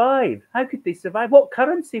them survive? How could they survive? What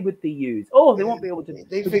currency would they use? Oh, they won't be able to.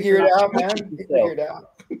 They figure it out, man. They figure it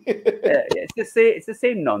out. It's the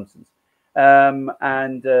same nonsense.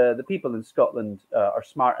 And the people in Scotland are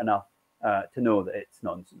smart enough to know that it's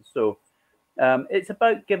nonsense. So. It's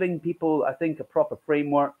about giving people, I think, a proper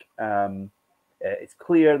framework. It's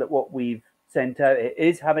clear that what we've sent out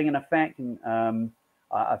is having an effect. And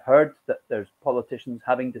I've heard that there's politicians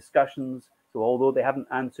having discussions. So although they haven't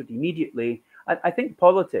answered immediately, I think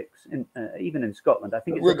politics, even in Scotland, I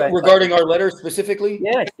think it's regarding our letter specifically.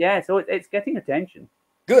 Yes. So it's getting attention.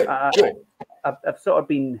 Good. Good. I've sort of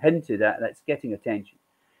been hinted at that's getting attention,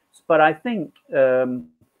 but I think.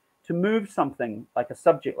 To move something like a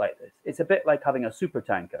subject like this, it's a bit like having a super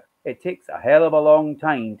tanker. It takes a hell of a long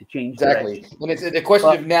time to change exactly, direction. and it's a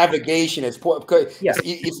question of navigation. It's not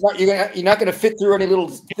you're not going to fit through any little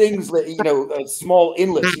things that small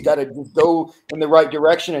inlets. You got to just go in the right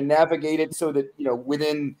direction and navigate it so that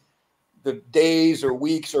within the days or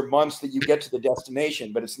weeks or months that you get to the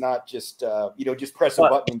destination. But it's not just just press a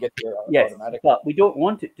button and get there automatically. But we don't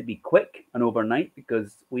want it to be quick and overnight,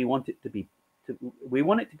 because we want it to be. We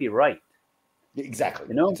want it to be right.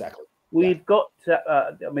 Exactly. Exactly. We've got.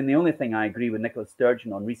 I mean, the only thing I agree with Nicola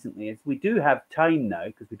Sturgeon on recently is we do have time now,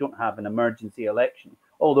 because we don't have an emergency election.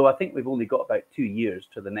 Although I think we've only got about 2 years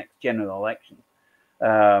to the next general election.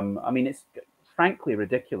 I mean, it's frankly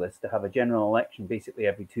ridiculous to have a general election basically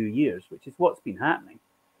every 2 years, which is what's been happening.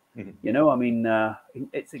 Mm-hmm. I mean,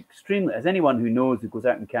 it's extremely. As anyone who knows who goes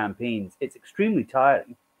out and campaigns, it's extremely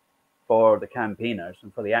tiring for the campaigners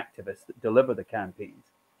and for the activists that deliver the campaigns.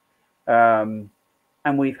 And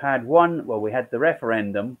we've had we had the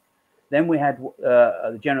referendum, then we had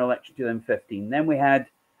the general election 2015, then we had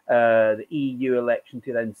the EU election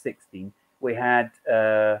 2016, we had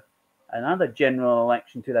another general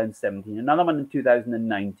election 2017, another one in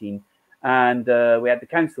 2019, and we had the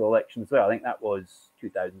council election as well. I think that was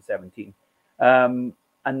 2017.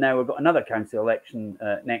 And now we've got another council election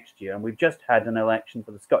next year, and we've just had an election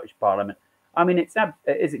for the Scottish Parliament. I mean, it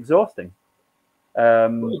is exhausting.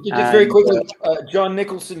 Just very quickly, John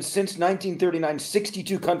Nicholson, since 1939,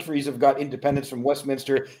 62 countries have got independence from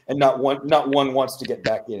Westminster, and not one wants to get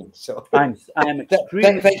back in. So I am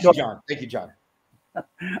extremely thank you, John. Thank you, John.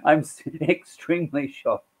 I'm extremely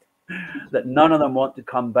shocked that none of them want to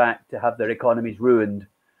come back to have their economies ruined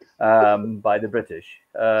by the British.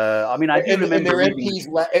 I mean, I do remember their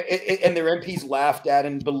MPs laughed at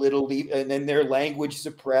and belittled, and then their language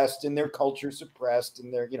suppressed and their culture suppressed,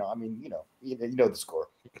 and their I mean, you know the score.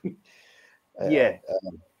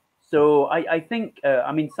 So I think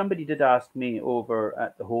I mean, somebody did ask me over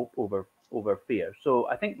at the Hope over fear. So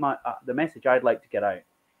I think the message I'd like to get out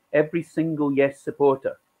every single yes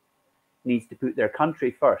supporter needs to put their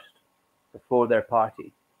country first before their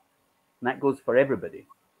party. And that goes for everybody,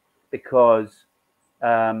 because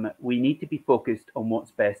we need to be focused on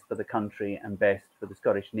what's best for the country and best for the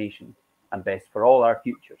Scottish nation and best for all our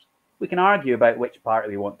futures. We can argue about which party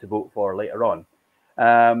we want to vote for later on,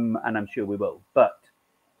 and I'm sure we will. But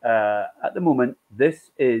at the moment,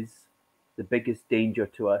 this is the biggest danger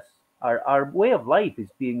to us. Our way of life is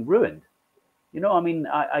being ruined. You know, I mean,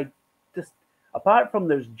 I just, apart from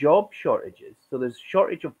there's job shortages, so there's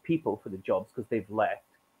shortage of people for the jobs because they've left.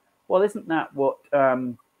 Well, isn't that what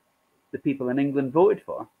the people in England voted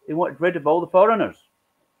for? They wanted rid of all the foreigners.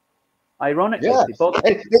 Ironically, yeah.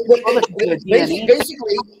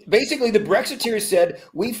 Basically, the Brexiteers said,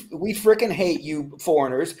 we frickin' hate you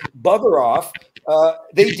foreigners, bugger off.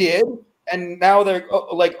 They did, and now they're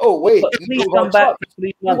like, oh wait, please come back.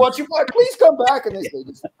 We want you back. Please come back. And they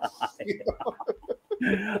just, you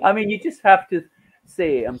know. I mean, you just have to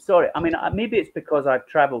say, I'm sorry. I mean, maybe it's because I've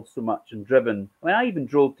traveled so much and driven. I mean, I even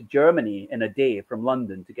drove to Germany in a day from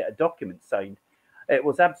London to get a document signed. It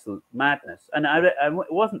was absolute madness. And it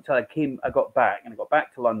wasn't until I got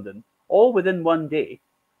back to London, all within one day,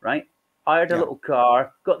 right? Hired a little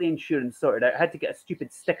car, got the insurance sorted out, had to get a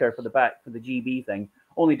stupid sticker for the back for the GB thing,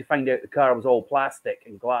 only to find out the car was all plastic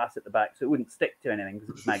and glass at the back, so it wouldn't stick to anything because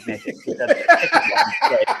it was magnetic.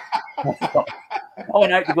 I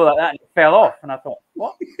went out to go like that and it fell off, and I thought,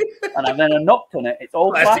 what? And then I knocked on it. It's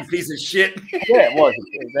all plastic. Piece of shit. Yeah, it was.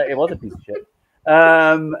 It was a piece of shit.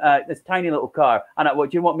 This tiny little car. And do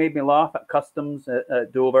you know what made me laugh at customs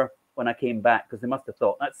at Dover when I came back? Because they must have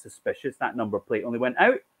thought, that's suspicious. That number plate only went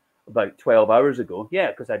out about 12 hours ago.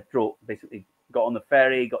 Yeah, because I basically got on the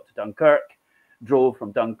ferry, got to Dunkirk, drove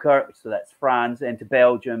from Dunkirk, so that's France, into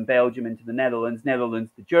Belgium, Belgium into the Netherlands,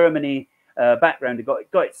 Netherlands to Germany, back round, got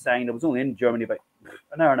it signed. I was only in Germany about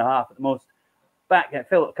an hour and a half at the most. Back,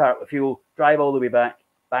 fill up the car with fuel, drive all the way back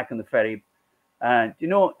on the ferry. And you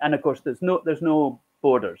know, and of course, there's no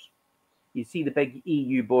borders. You see the big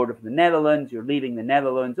EU border for the Netherlands. You're leaving the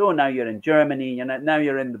Netherlands. Oh, now you're in Germany. Now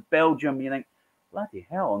you're in the Belgium. You think, bloody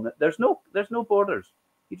hell! There's no borders.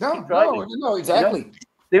 You just keep driving. No, exactly. You know?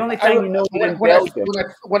 The only time you're in Belgium.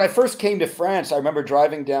 When I first came to France, I remember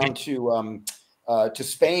driving down to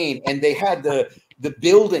Spain, and they had the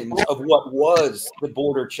buildings of what was the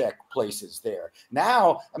border check places there.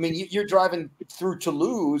 Now, I mean, you're driving through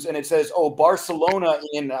Toulouse, and it says, "Oh, Barcelona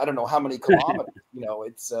in I don't know how many kilometers." You know,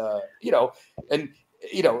 it's and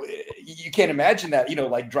you can't imagine that. You know,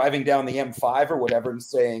 like driving down the M5 or whatever, and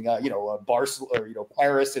saying, Barcelona or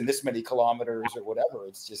Paris in this many kilometers or whatever.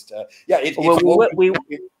 It's just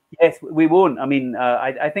Yes, we won't. I mean,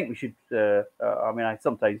 I think we should. I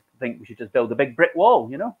sometimes think we should just build a big brick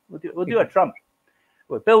wall. You know, we'll do a Trump.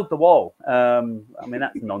 We'll build the wall. I mean,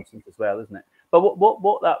 that's nonsense as well, isn't it? But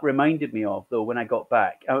what that reminded me of, though, when I got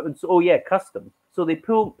back, customs. So they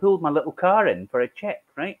pulled my little car in for a check,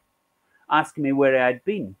 right? Asking me where I had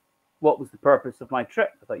been. What was the purpose of my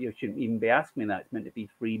trip? I thought you shouldn't even be asking me that. It's meant to be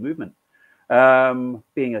free movement.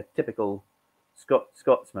 Being a typical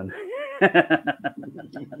Scotsman.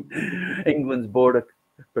 England's border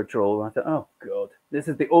patrol. I thought, oh God, this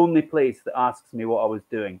is the only place that asks me what I was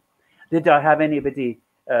doing. Did I have anybody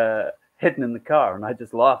hidden in the car? And I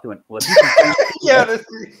just laughed and went, well, if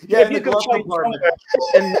you could find somewhere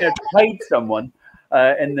in there to hide someone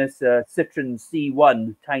in this Citroen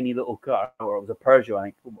C1 tiny little car, or it was a Peugeot, I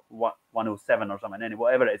think 107 or something, anyway,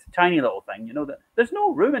 whatever it is, a tiny little thing, you know, that there's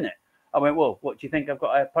no room in it. I went, well, what do you think? I've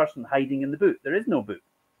got a person hiding in the boot. There is no boot,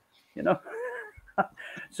 you know.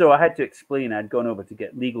 So I had to explain I'd gone over to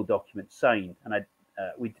get legal documents signed, and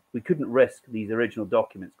we couldn't risk these original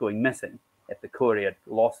documents going missing. If the courier had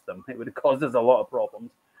lost them, it would have caused us a lot of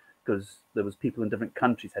problems because there was people in different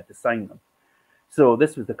countries had to sign them. So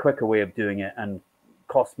this was the quicker way of doing it and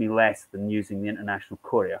cost me less than using the international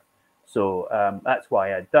courier. So that's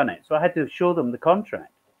why I'd done it. So I had to show them the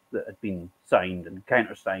contract that had been signed and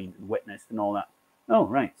countersigned and witnessed and all that. Oh,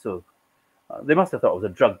 right. So they must have thought I was a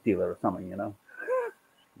drug dealer or something, you know,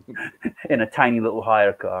 in a tiny little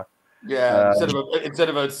hire car. Yeah, instead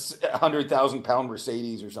of a 100,000-pound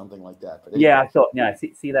Mercedes or something like that. But anyway. Yeah, I thought,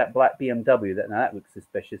 see that black BMW? That looks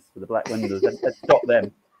suspicious with the black windows. Let's stop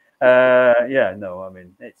them. No, I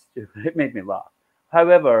mean, it made me laugh.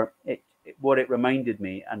 However, what it reminded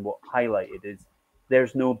me and what highlighted is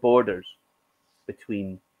there's no borders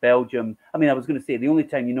between Belgium. I mean, I was going to say the only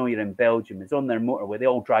time you know you're in Belgium is on their motorway. They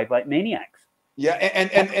all drive like maniacs. Yeah,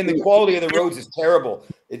 and the quality of the roads is terrible.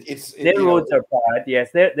 Their roads are bad. Yes,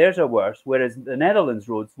 theirs are worse. Whereas the Netherlands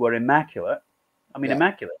roads were immaculate. I mean,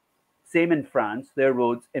 immaculate. Same in France. Their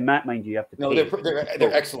roads, in mind you have to pay. No,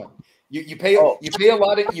 they're excellent. You pay a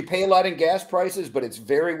lot in gas prices, but it's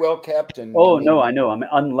very well kept. And no, I know. I mean,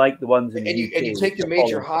 unlike the ones in the UK, and you take the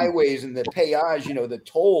major highways and the péage, the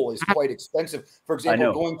toll is quite expensive. For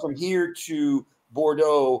example, going from here to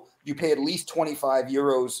Bordeaux, you pay at least 25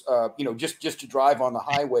 euros, just to drive on the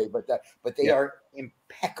highway. But they are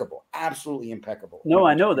impeccable, absolutely impeccable. No,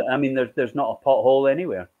 I know that. I mean, there's not a pothole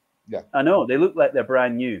anywhere. Yeah, I know they look like they're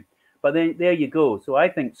brand new. But there you go. So I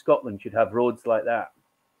think Scotland should have roads like that.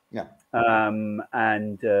 Yeah.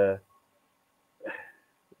 And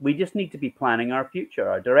we just need to be planning our future.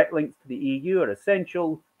 Our direct links to the EU are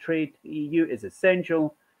essential. Trade to the EU is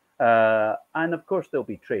essential. And of course, there'll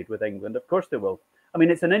be trade with England. Of course, there will. I mean,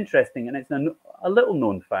 it's an interesting and it's a little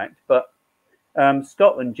known fact, but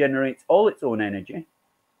Scotland generates all its own energy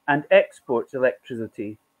and exports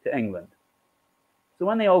electricity to England. So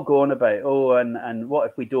when they all go on about, and what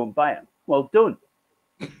if we don't buy it? Well, don't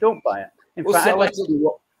buy it. In fact,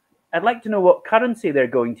 I'd like to know what currency they're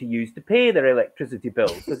going to use to pay their electricity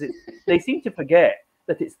bills, because they seem to forget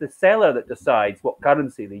that it's the seller that decides what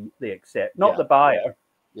currency they accept, not the buyer.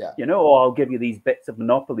 Yeah. I'll give you these bits of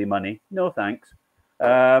monopoly money. No, thanks.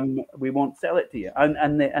 We won't sell it to you.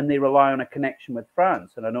 And they rely on a connection with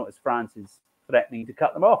France. And I notice France is threatening to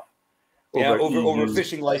cut them off. Over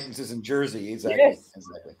fishing licenses in Jersey. Exactly. Yes.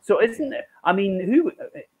 Exactly. So isn't it? I mean,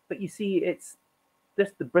 but you see, it's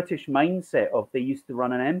just the British mindset of they used to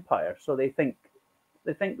run an empire. So they think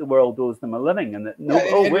the world owes them a living, and that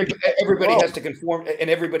everybody has to conform, and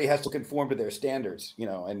everybody has to conform to their standards,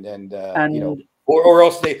 or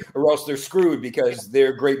else they're screwed, because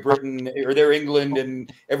they're Great Britain or they're England,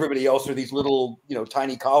 and everybody else are these little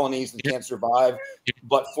tiny colonies that can't survive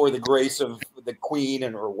but for the grace of the Queen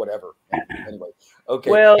or whatever. Anyway, okay.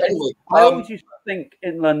 Well, I always used to think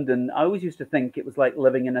in London. I always used to think it was like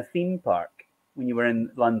living in a theme park when you were in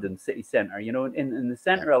London city centre. In the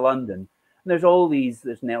centre of London. And there's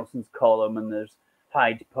Nelson's Column, and there's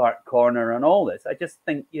Hyde Park Corner, and all this. I just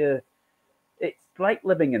think it's like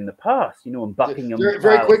living in the past, in Buckingham.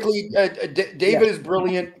 Very quickly, David is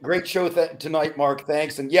brilliant. Great show tonight, Mark.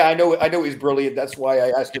 Thanks. And I know he's brilliant. That's why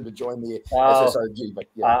I asked him to join the SSRG. But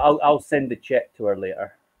I'll send the check to her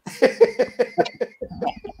later.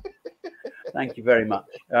 Thank you very much.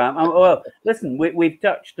 Well, listen, we've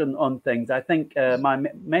touched on things. I think my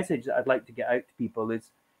message that I'd like to get out to people is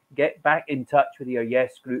get back in touch with your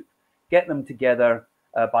Yes group, get them together.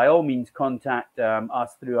 By all means, contact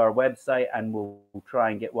us through our website, and we'll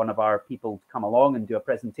try and get one of our people to come along and do a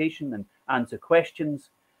presentation and answer questions.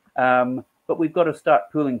 But we've got to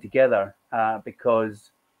start pulling together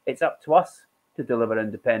because it's up to us to deliver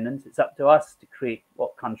independence. It's up to us to create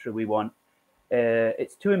what country we want.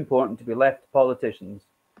 It's too important to be left to politicians,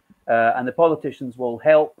 and the politicians will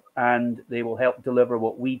help, and they will help deliver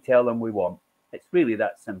what we tell them we want. It's really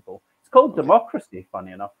that simple. It's called democracy,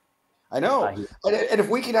 funny enough. I know. And if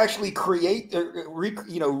we can actually create,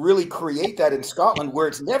 really create that in Scotland, where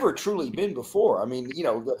it's never truly been before. I mean,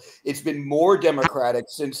 it's been more democratic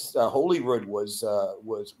since Holyrood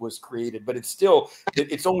was created, but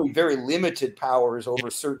it's only very limited powers over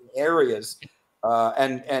certain areas.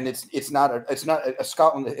 And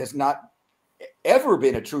Scotland has not ever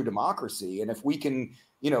been a true democracy. And if we can,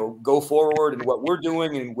 go forward and what we're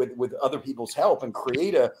doing, and with other people's help, and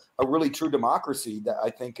create a really true democracy, that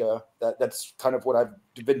I think that's kind of what I've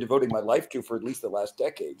been devoting my life to for at least the last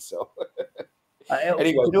decade. So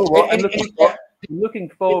anyway, I'm looking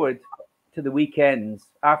forward to the weekends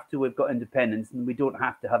after we've got independence and we don't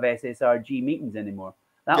have to have SSRG meetings anymore.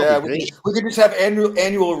 We could just have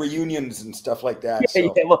annual reunions and stuff like that.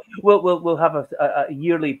 We'll have a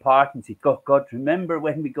yearly party and say, God, remember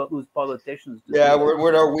when we got those politicians? We're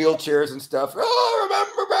in our wheelchairs and stuff. Oh,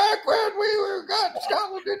 remember back when we got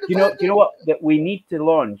Scotland independent. Do you know what? That we need to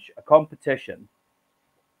launch a competition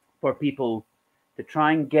for people to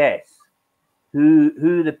try and guess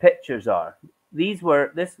who the pictures are.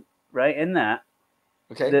 Right in that.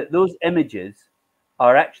 Okay. Those images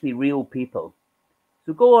are actually real people.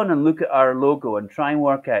 So go on and look at our logo and try and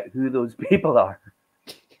work out who those people are.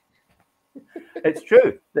 It's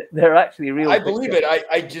true. They're actually real. I believe it.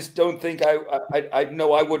 I just don't think I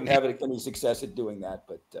know I wouldn't have any success at doing that.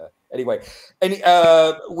 But anyway,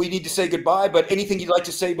 we need to say goodbye. But anything you'd like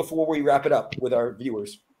to say before we wrap it up with our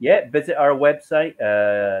viewers? Yeah, visit our website.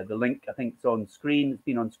 The link, I think, is on screen. It's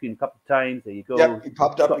been on screen a couple of times. There you go. Yep, it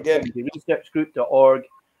popped up again. Researchgroup.org.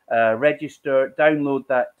 Register. Download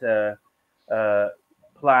that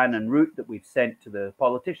plan and route that we've sent to the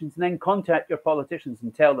politicians, and then contact your politicians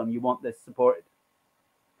and tell them you want this supported.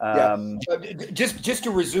 Just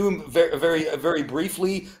to resume very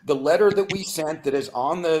briefly, the letter that we sent that is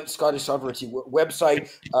on the Scottish Sovereignty website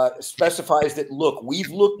specifies that, look, we've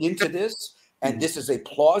looked into this, and this is a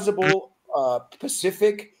plausible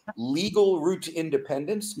pacific legal route to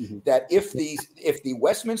independence. That if the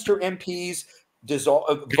Westminster MPs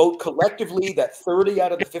vote collectively, that 30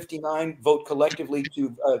 out of the 59 vote collectively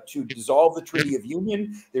to dissolve the Treaty of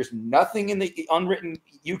Union, there's nothing in the unwritten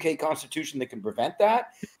UK Constitution that can prevent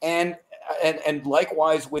that. And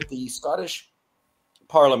likewise with the Scottish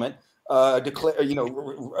Parliament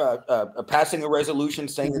passing a resolution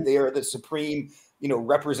saying that they are the supreme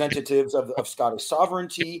representatives of Scottish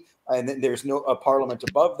sovereignty, and then there's no parliament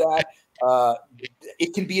above that.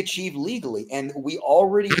 It can be achieved legally, and we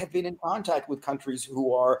already have been in contact with countries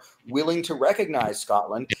who are willing to recognize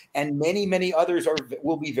Scotland, and many others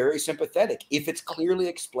will be very sympathetic if it's clearly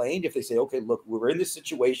explained. If they say, okay, look, we're in this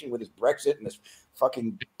situation with this Brexit and this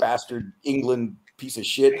fucking bastard England piece of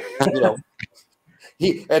shit,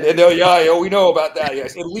 we know about that.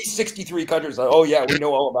 Yes, at least 63 countries. Oh yeah, we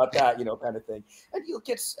know all about that. Kind of thing. And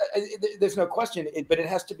there's no question. But it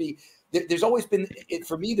has to be. There's always been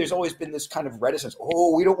for me. There's always been this kind of reticence.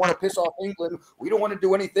 Oh, we don't want to piss off England. We don't want to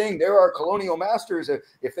do anything. They're our colonial masters.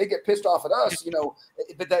 If they get pissed off at us,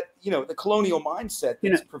 But that the colonial mindset.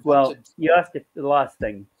 Well, you asked the last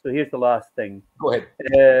thing. So here's the last thing. Go ahead.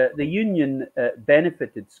 The Union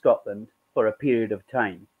benefited Scotland for a period of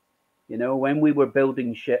time. When we were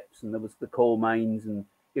building ships and there was the coal mines, and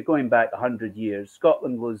you're going back 100 years,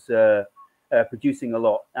 Scotland was producing a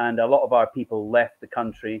lot, and a lot of our people left the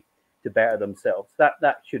country to better themselves.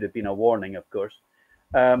 That should have been a warning, of course.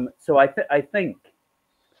 So I think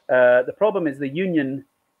the problem is the Union,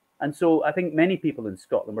 and so I think many people in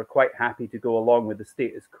Scotland were quite happy to go along with the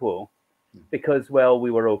status quo. Because we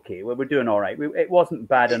were okay. We were doing all right. It wasn't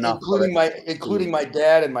bad enough. Including my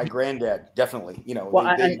dad and my granddad, definitely.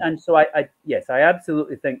 So I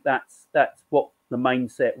absolutely think that's what the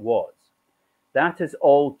mindset was. That has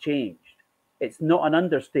all changed. It's not an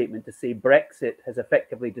understatement to say Brexit has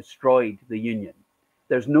effectively destroyed the Union.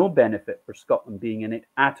 There's no benefit for Scotland being in it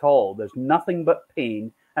at all. There's nothing but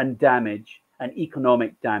pain and damage and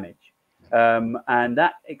economic damage. And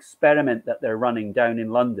that experiment that they're running down in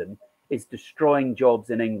London is destroying jobs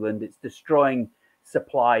in England. It's destroying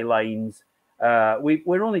supply lines.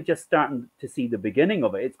 We're only just starting to see the beginning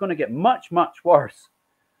of it. It's going to get much worse.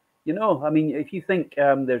 If you think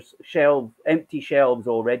there's empty shelves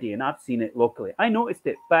already, and I've seen it locally. I noticed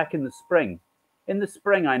it back in the spring. In the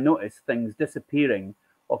spring, I noticed things disappearing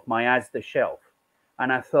off my Asda shelf.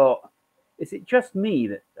 And I thought, is it just me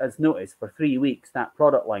that has noticed for 3 weeks that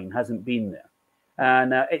product line hasn't been there?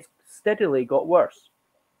 And it's steadily got worse.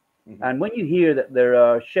 And when you hear that there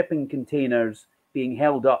are shipping containers being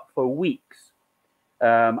held up for weeks,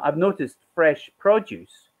 I've noticed fresh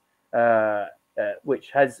produce,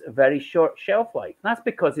 which has a very short shelf life. And that's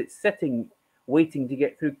because it's sitting, waiting to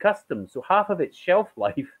get through customs. So half of its shelf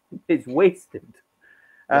life is wasted.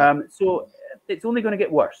 So it's only going to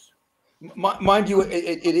get worse. Mind you,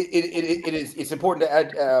 it's important to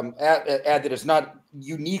add that it's not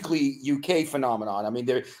uniquely UK phenomenon. I mean,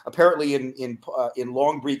 there apparently in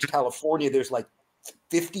Long Beach, California, there's like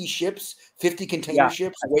 50 container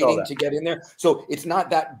ships waiting to get in there. So it's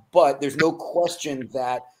not that, but there's no question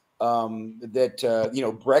that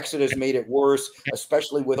Brexit has made it worse,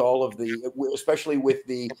 especially with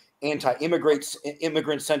the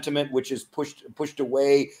anti-immigrant sentiment, which has pushed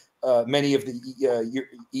away many of the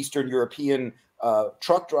Eastern European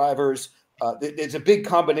truck drivers. There's a big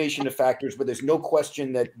combination of factors, but there's no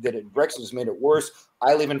question that Brexit has made it worse.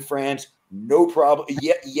 I live in France. No problem.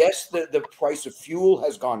 Yes, the price of fuel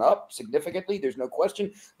has gone up significantly. There's no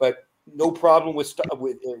question, but no problem with the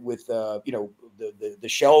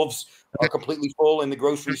shelves are completely full in the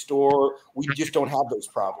grocery store. We just don't have those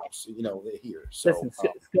problems, here. So, listen,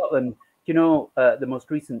 Scotland. The most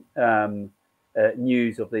recent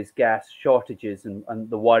news of these gas shortages and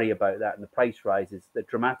the worry about that and the price rises, the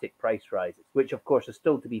dramatic price rises, which of course are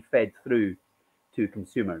still to be fed through to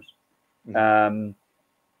consumers,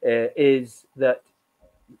 is that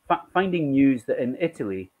finding news that in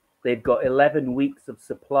Italy they've got 11 weeks of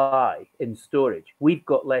supply in storage. We've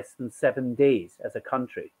got less than 7 days as a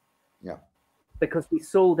country. Yeah. Because we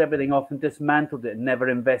sold everything off and dismantled it and never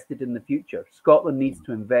invested in the future. Scotland needs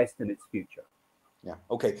to invest in its future. Yeah.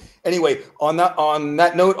 Okay. Anyway, on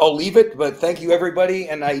that note, I'll leave it. But thank you, everybody.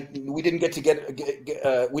 And we didn't get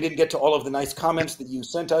to all of the nice comments that you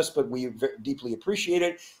sent us, but we deeply appreciate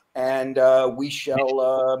it. And we shall.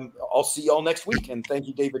 I'll see y'all next week. And thank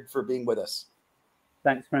you, David, for being with us.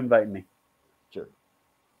 Thanks for inviting me. Sure.